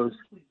 especially those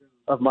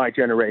of my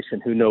generation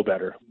who know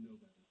better.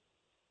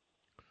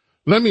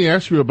 Let me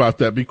ask you about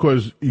that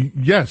because,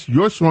 yes,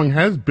 your song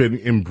has been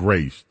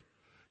embraced.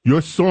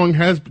 Your song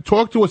has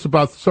talk to us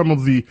about some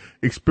of the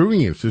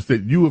experiences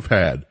that you have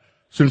had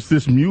since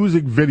this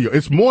music video.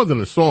 It's more than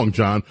a song,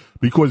 John,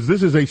 because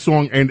this is a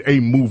song and a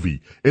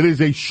movie. It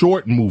is a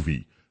short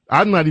movie.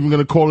 I'm not even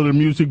going to call it a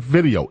music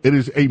video. It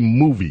is a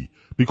movie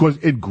because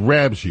it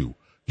grabs you,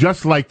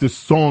 just like the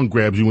song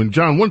grabs you. And,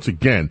 John, once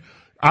again,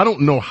 I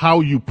don't know how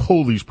you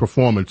pull these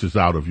performances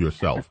out of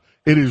yourself.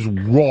 It is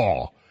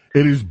raw.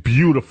 It is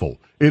beautiful.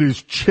 It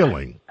is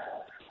chilling.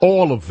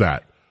 All of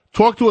that.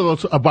 Talk to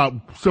us about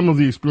some of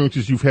the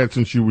experiences you've had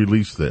since you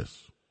released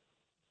this.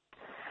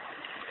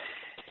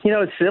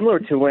 It's similar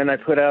to when I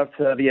put out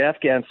the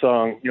Afghan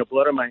song,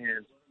 Blood on My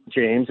Hands,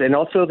 James, and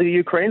also the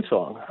Ukraine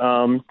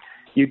song.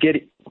 You get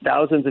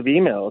thousands of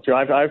emails.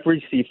 I've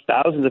received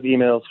thousands of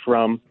emails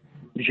from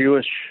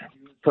Jewish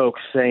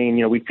folks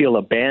saying, we feel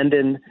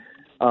abandoned.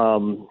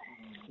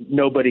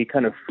 Nobody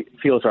kind of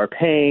feels our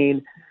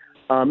pain.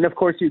 And, of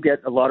course, you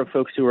get a lot of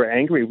folks who are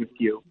angry with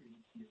you.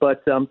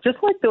 But just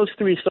like those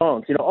three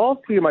songs,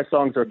 all three of my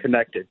songs are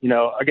connected.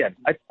 Again,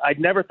 I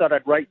never thought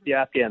I'd write the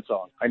Afghan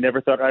song. I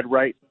never thought I'd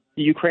write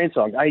the Ukraine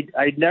song.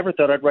 I never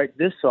thought I'd write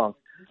this song.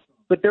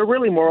 But they're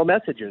really moral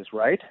messages,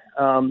 right?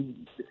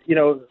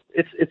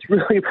 It's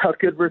really about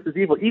good versus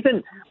evil.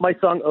 Even my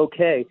song,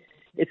 OK,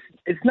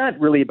 it's not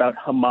really about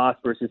Hamas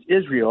versus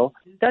Israel.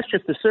 That's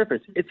just the surface.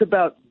 It's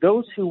about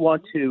those who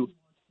want to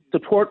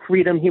support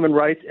freedom, human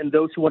rights, and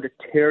those who want to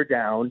tear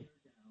down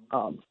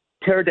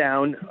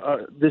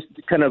this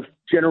kind of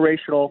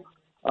generational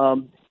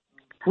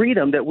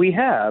freedom that we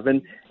have.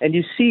 And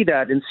you see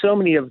that in so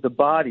many of the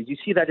bodies. You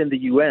see that in the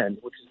UN,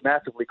 which is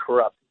massively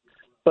corrupt.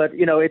 But,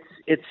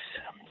 it's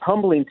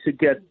humbling to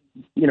get,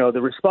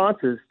 the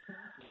responses,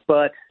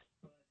 but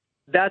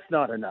that's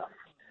not enough.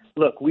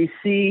 Look, we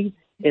see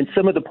in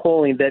some of the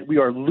polling that we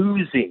are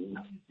losing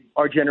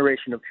our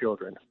generation of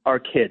children, our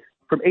kids.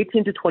 From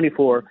 18 to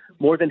 24,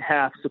 more than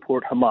half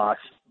support Hamas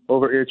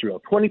over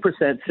Israel.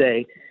 20%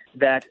 say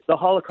that the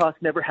Holocaust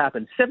never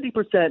happened.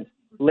 70%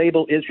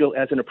 label Israel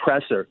as an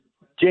oppressor.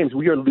 James,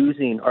 we are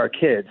losing our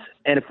kids.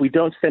 And if we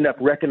don't stand up,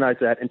 recognize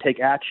that, and take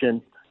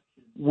action,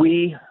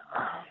 we're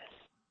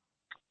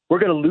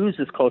going to lose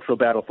this cultural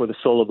battle for the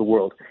soul of the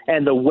world.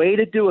 And the way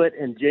to do it,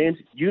 and James,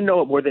 you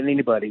know it more than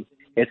anybody,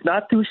 it's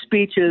not through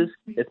speeches,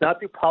 it's not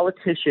through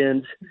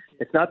politicians,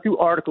 it's not through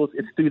articles,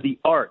 it's through the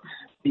arts.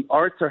 The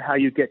arts are how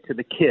you get to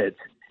the kids.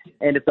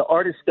 And if the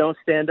artists don't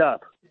stand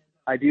up,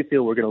 I do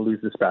feel we're going to lose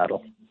this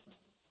battle.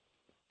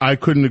 I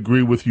couldn't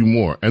agree with you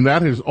more. And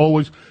that has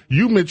always,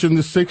 you mentioned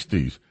the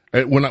 60s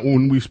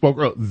when we spoke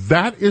earlier.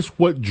 That is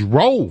what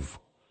drove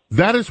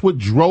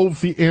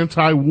the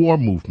anti-war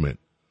movement.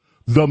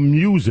 The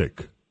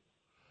music,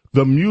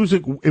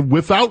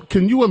 without,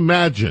 can you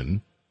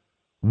imagine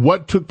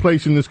what took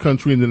place in this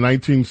country in the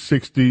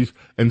 1960s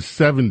and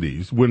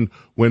 70s when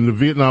the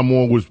Vietnam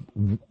War was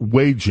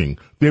waging?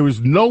 There is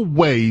no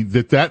way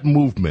that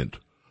movement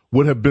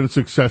would have been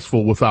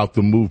successful without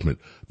the movement.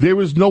 There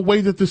is no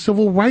way that the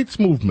civil rights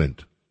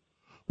movement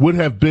would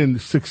have been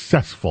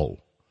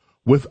successful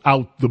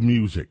without the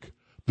music.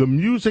 The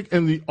music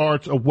and the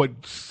arts are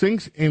what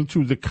sinks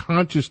into the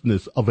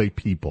consciousness of a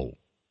people.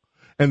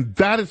 And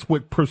that is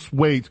what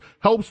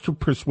helps to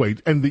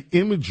persuade, and the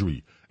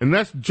imagery. And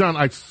that's, John,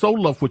 I so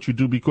love what you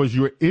do because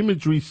your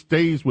imagery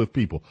stays with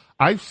people.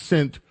 I've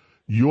sent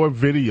your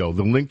video,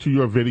 the link to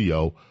your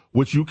video,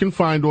 which you can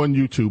find on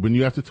YouTube, and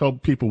you have to tell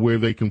people where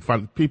they can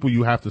find people.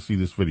 You have to see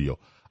this video.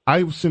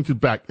 I've sent it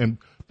back, and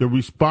the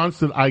response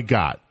that I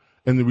got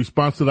and the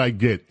response that I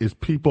get is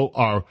people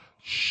are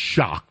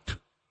shocked.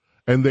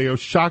 and they are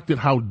shocked at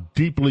how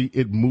deeply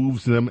it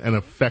moves them and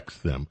affects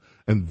them.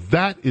 And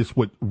that is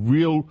what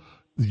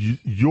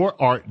your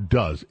art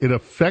does. It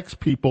affects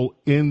people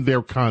in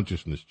their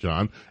consciousness,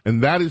 John,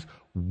 and that is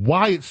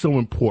why it's so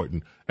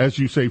important, as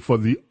you say, for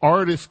the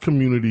artist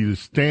community to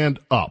stand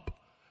up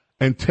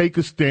and take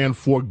a stand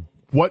for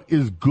what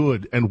is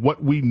good and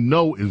what we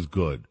know is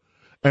good,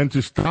 and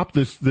to stop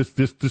this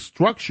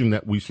destruction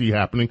that we see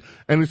happening.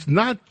 And it's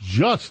not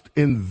just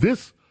in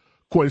this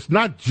court, it's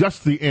not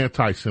just the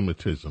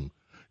anti-Semitism.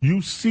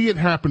 You see it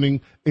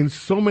happening in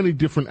so many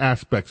different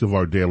aspects of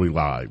our daily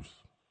lives.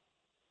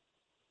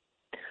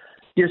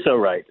 You're so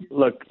right.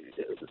 Look,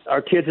 our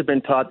kids have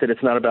been taught that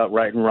it's not about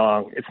right and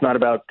wrong. It's not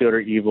about good or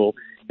evil.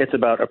 It's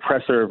about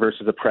oppressor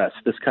versus oppressed.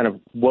 This kind of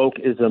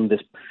wokeism,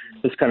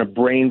 this kind of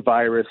brain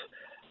virus.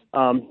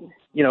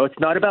 It's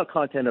not about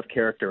content of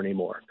character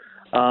anymore.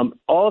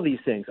 All of these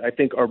things, I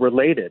think, are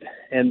related,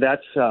 and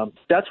that's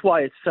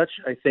why it's such,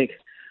 I think,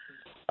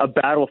 a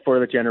battle for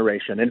the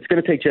generation, and it's going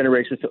to take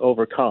generations to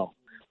overcome.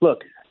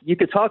 Look, you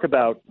could talk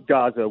about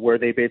Gaza, where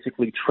they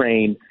basically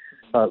train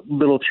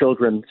little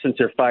children since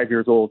they're 5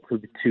 years old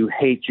to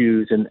hate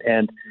Jews,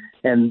 and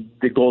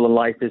the goal in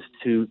life is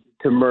to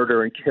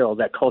murder and kill,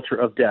 that culture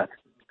of death.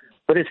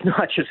 But it's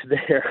not just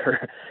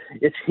there;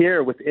 it's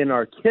here within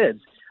our kids.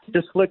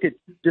 Just look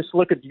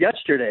at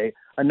yesterday.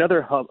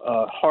 Another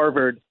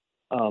Harvard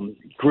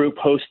group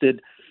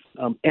posted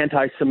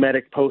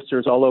anti-Semitic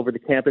posters all over the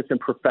campus, and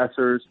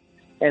professors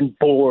and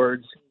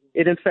boards.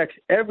 It infects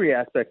every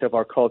aspect of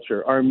our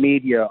culture, our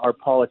media, our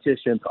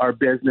politicians, our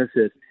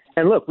businesses.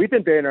 And look, we've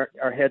been burying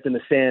our heads in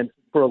the sand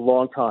for a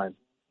long time.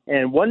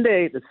 And one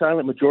day the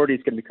silent majority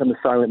is going to become the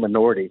silent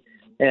minority.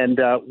 And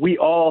we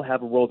all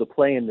have a role to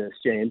play in this,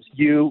 James.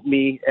 You,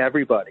 me,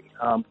 everybody,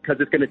 because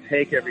it's going to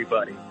take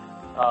everybody.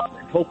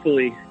 And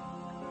hopefully,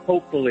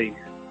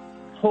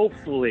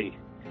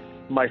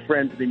 my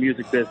friends in the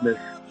music business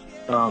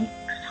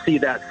see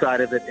that side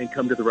of it and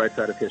come to the right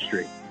side of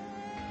history.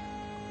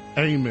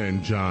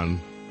 Amen,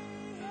 John.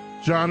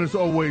 John, it's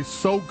always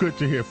so good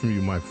to hear from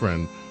you, my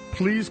friend.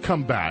 Please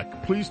come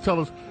back. Please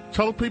tell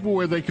people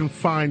where they can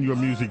find your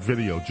music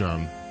video,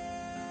 John.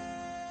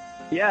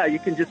 Yeah, you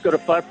can just go to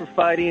Fight for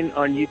Fighting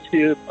on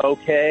YouTube,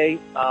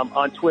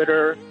 on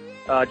Twitter,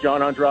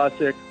 John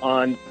Ondrasik,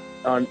 on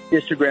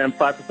Instagram,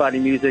 Fight for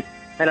Fighting Music.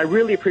 And I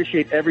really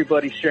appreciate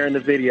everybody sharing the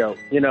video.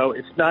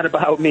 It's not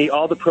about me.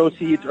 All the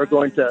proceeds are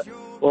going to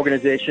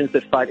organizations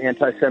that fight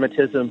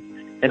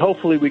anti-Semitism. And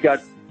hopefully we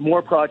got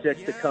more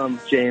projects to come,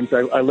 James.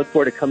 I look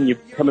forward to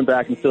coming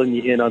back and filling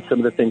you in on some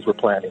of the things we're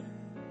planning.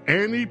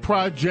 Any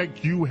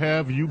project you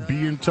have, you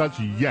be in touch.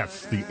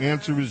 Yes. The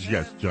answer is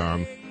yes,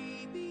 John.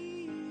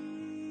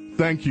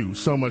 Thank you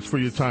so much for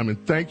your time. And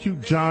thank you,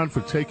 John,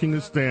 for taking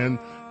a stand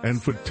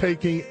and for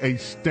taking a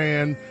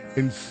stand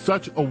in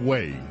such a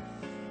way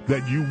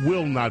that you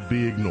will not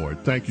be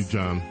ignored. Thank you,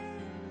 John.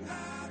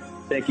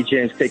 Thank you,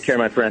 James. Take care,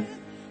 my friend.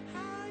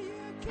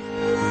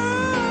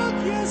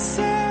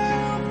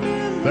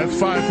 That's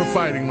Fight for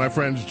Fighting, my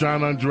friends.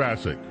 John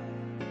Ondrasik.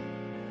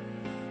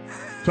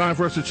 Time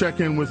for us to check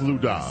in with Lou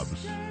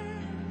Dobbs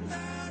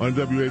on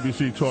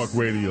WABC Talk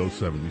Radio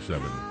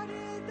 77.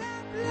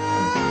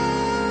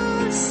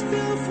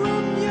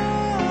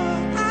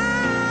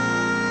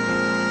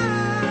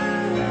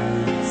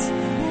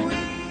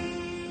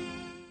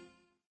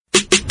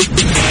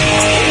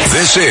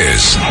 This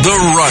is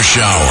The Rush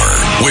Hour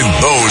with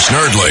Bo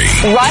Snerdley.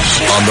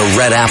 Rush on the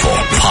Red Apple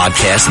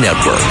Podcast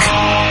Network.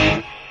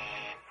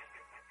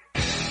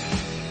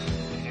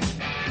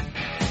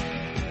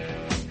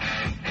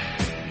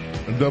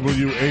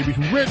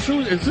 WABC. Rich,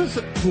 is this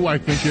who I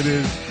think it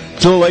is?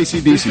 It's a little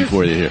AC/DC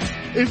for you here.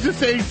 Is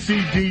this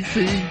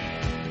AC/DC?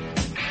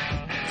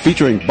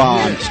 Featuring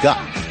Bon Scott.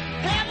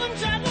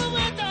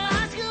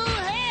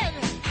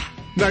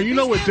 Now, you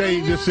know what day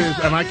this is,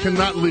 and I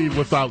cannot leave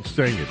without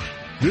saying it.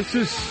 This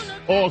is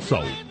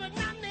also,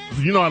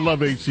 I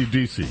love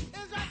AC/DC.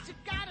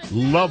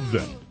 Love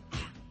them.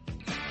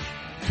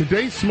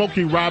 Today's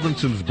Smokey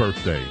Robinson's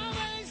birthday.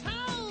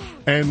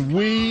 And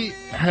we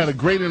had a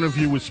great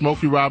interview with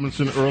Smokey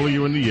Robinson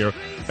earlier in the year.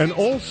 And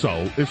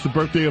also, it's the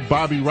birthday of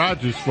Bobby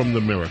Rogers from The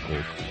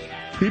Miracles.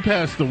 He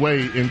passed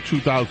away in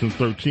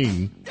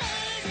 2013.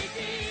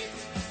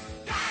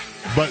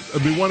 But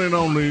the one and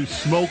only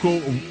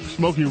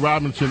Smokey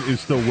Robinson is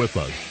still with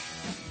us.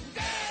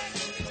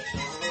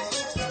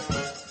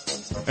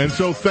 And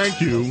so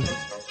thank you.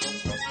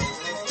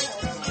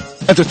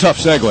 That's a tough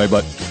segue,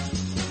 but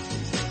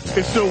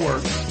it still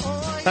works.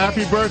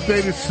 Happy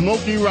birthday to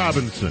Smokey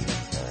Robinson.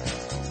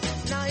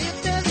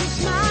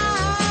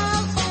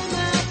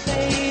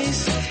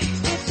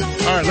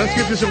 All right, let's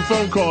get to some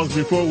phone calls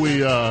before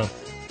we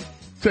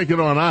take it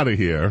on out of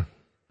here.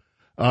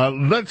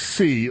 Let's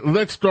see.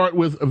 Let's start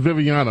with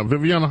Viviana.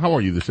 Viviana, how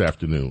are you this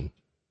afternoon?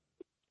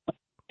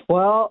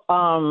 Well,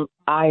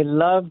 I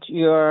loved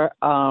your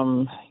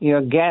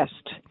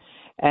guest,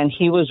 and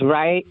he was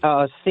right,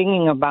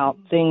 singing about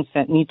things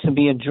that need to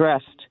be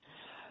addressed.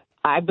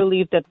 I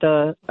believe that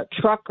the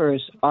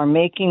truckers are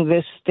making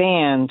this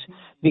stand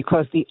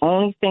because the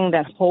only thing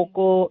that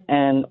Hochul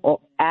and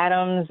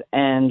Adams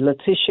and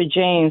Letitia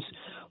James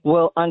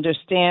will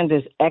understand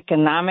is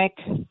economic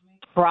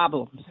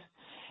problems.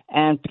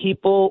 And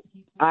people,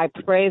 I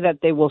pray that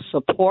they will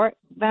support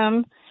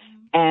them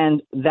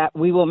and that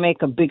we will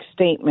make a big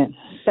statement.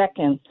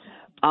 Second,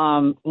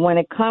 when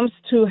it comes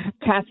to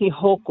Kathy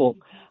Hochul,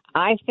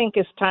 I think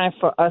it's time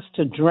for us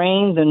to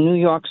drain the New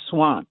York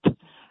swamp.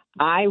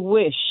 I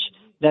wish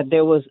that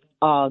there was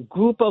a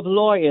group of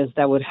lawyers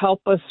that would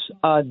help us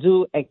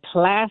do a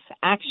class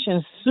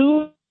action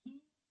suit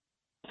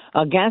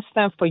against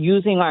them for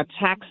using our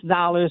tax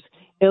dollars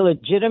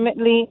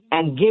illegitimately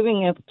and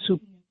giving it to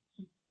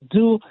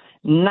do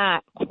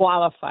not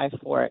qualify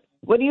for it.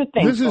 What do you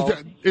think?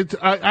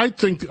 I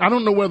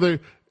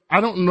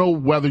don't know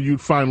whether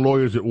you'd find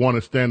lawyers that want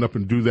to stand up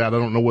and do that. I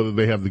don't know whether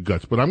they have the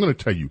guts, but I'm going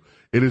to tell you,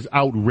 it is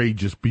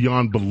outrageous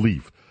beyond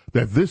belief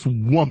that this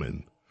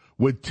woman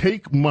would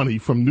take money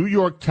from New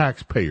York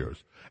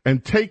taxpayers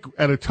and take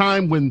at a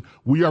time when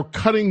we are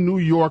cutting New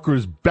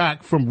Yorkers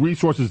back from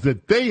resources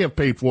that they have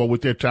paid for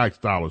with their tax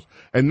dollars.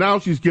 And now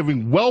she's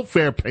giving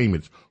welfare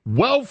payments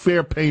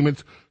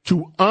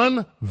to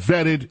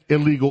unvetted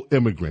illegal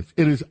immigrants.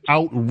 It is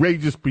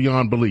outrageous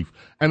beyond belief.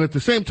 And at the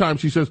same time,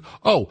 she says,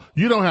 oh,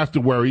 you don't have to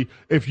worry.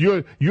 If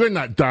you're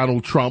not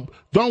Donald Trump,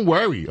 don't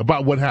worry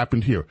about what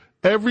happened here.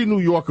 Every New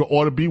Yorker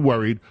ought to be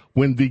worried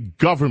when the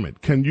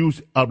government can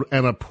use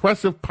an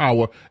oppressive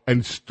power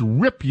and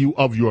strip you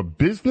of your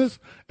business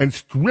and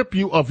strip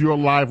you of your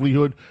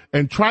livelihood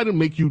and try to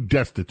make you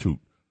destitute.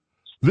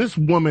 This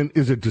woman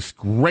is a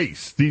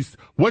disgrace.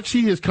 What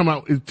she has come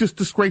out is just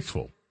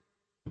disgraceful.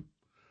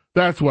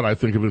 That's what I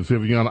think of it,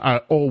 Vivian. I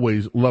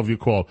always love your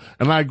call.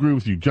 And I agree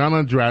with you. John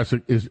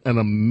Ondrasik is an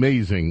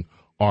amazing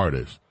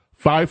artist.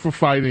 5 for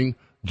fighting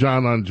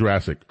John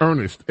Ondrasik.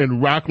 Ernest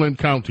in Rockland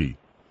County.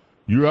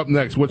 You're up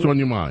next. What's on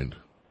your mind?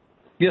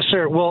 Yes,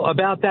 sir. Well,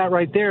 about that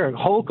right there,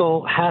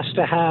 Hochul has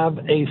to have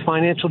a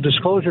financial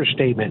disclosure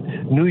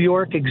statement. New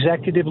York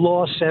Executive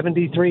Law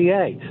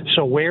 73A.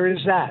 So where is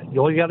that?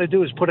 All you got to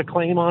do is put a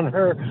claim on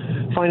her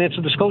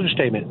financial disclosure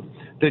statement.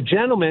 The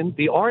gentleman,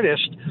 the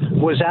artist,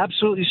 was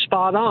absolutely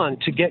spot on.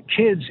 To get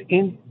kids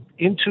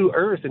into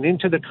Earth and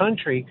into the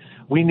country,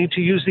 we need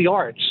to use the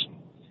arts.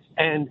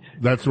 And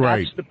that's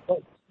right.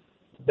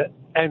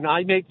 And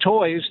I make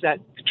toys that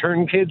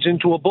turn kids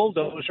into a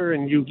bulldozer,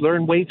 and you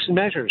learn weights and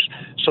measures.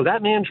 So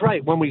that man's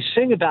right. When we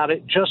sing about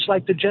it, just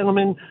like the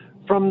gentleman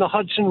from the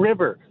Hudson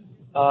River,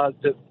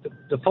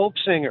 the folk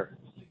singer,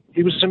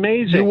 he was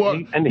amazing.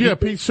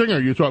 Pete Singer.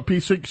 You talk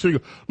Pete Singer.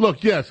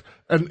 Look, yes,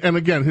 and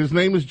again, his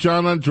name is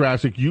John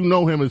Ondrasik. You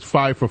know him as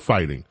 5 for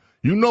Fighting.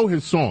 You know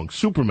his song,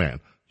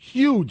 Superman.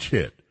 Huge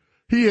hit.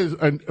 He is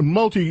a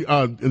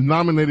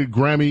multi-nominated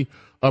Grammy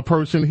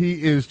person.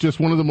 He is just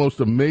one of the most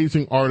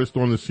amazing artists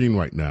on the scene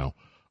right now.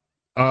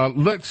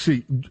 Let's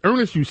see.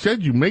 Ernest, you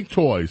said you make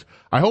toys.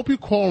 I hope you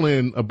call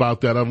in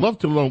about that. I'd love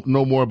to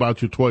know more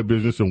about your toy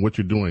business and what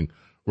you're doing.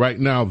 Right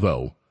now,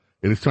 though,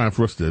 it is time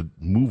for us to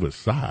move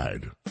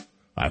aside.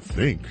 I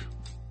think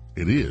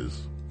it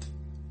is.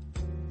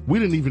 We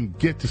didn't even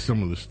get to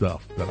some of the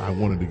stuff that I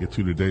wanted to get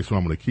to today, so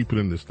I'm going to keep it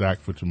in the stack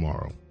for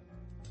tomorrow.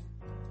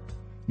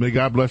 May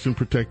God bless and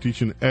protect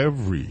each and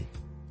every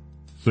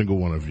single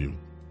one of you,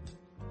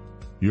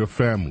 your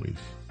families,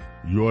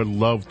 your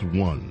loved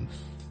ones.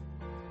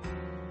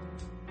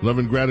 Love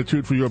and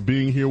gratitude for your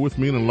being here with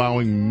me and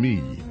allowing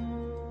me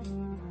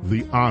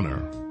the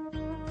honor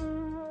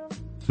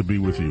to be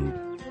with you.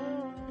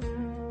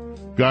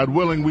 God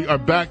willing, we are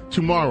back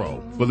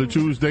tomorrow for the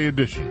Tuesday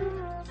edition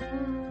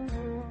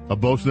of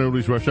Boast and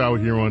Early's Rush Hour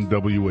here on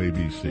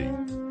WABC.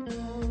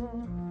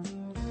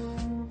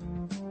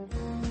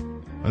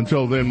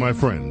 Until then, my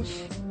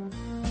friends,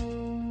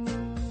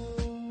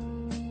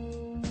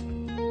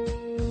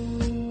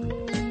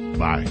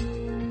 bye.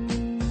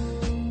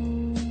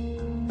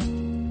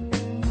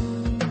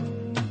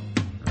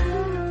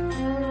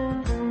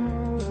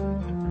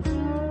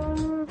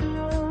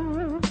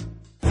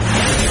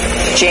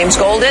 James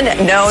Golden,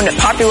 known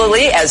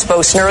popularly as Bo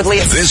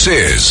Snerdley. This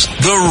is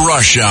The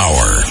Rush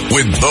Hour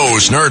with Bo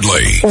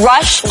Snerdley.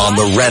 Rush on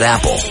the Red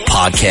Apple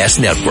Podcast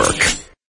Network.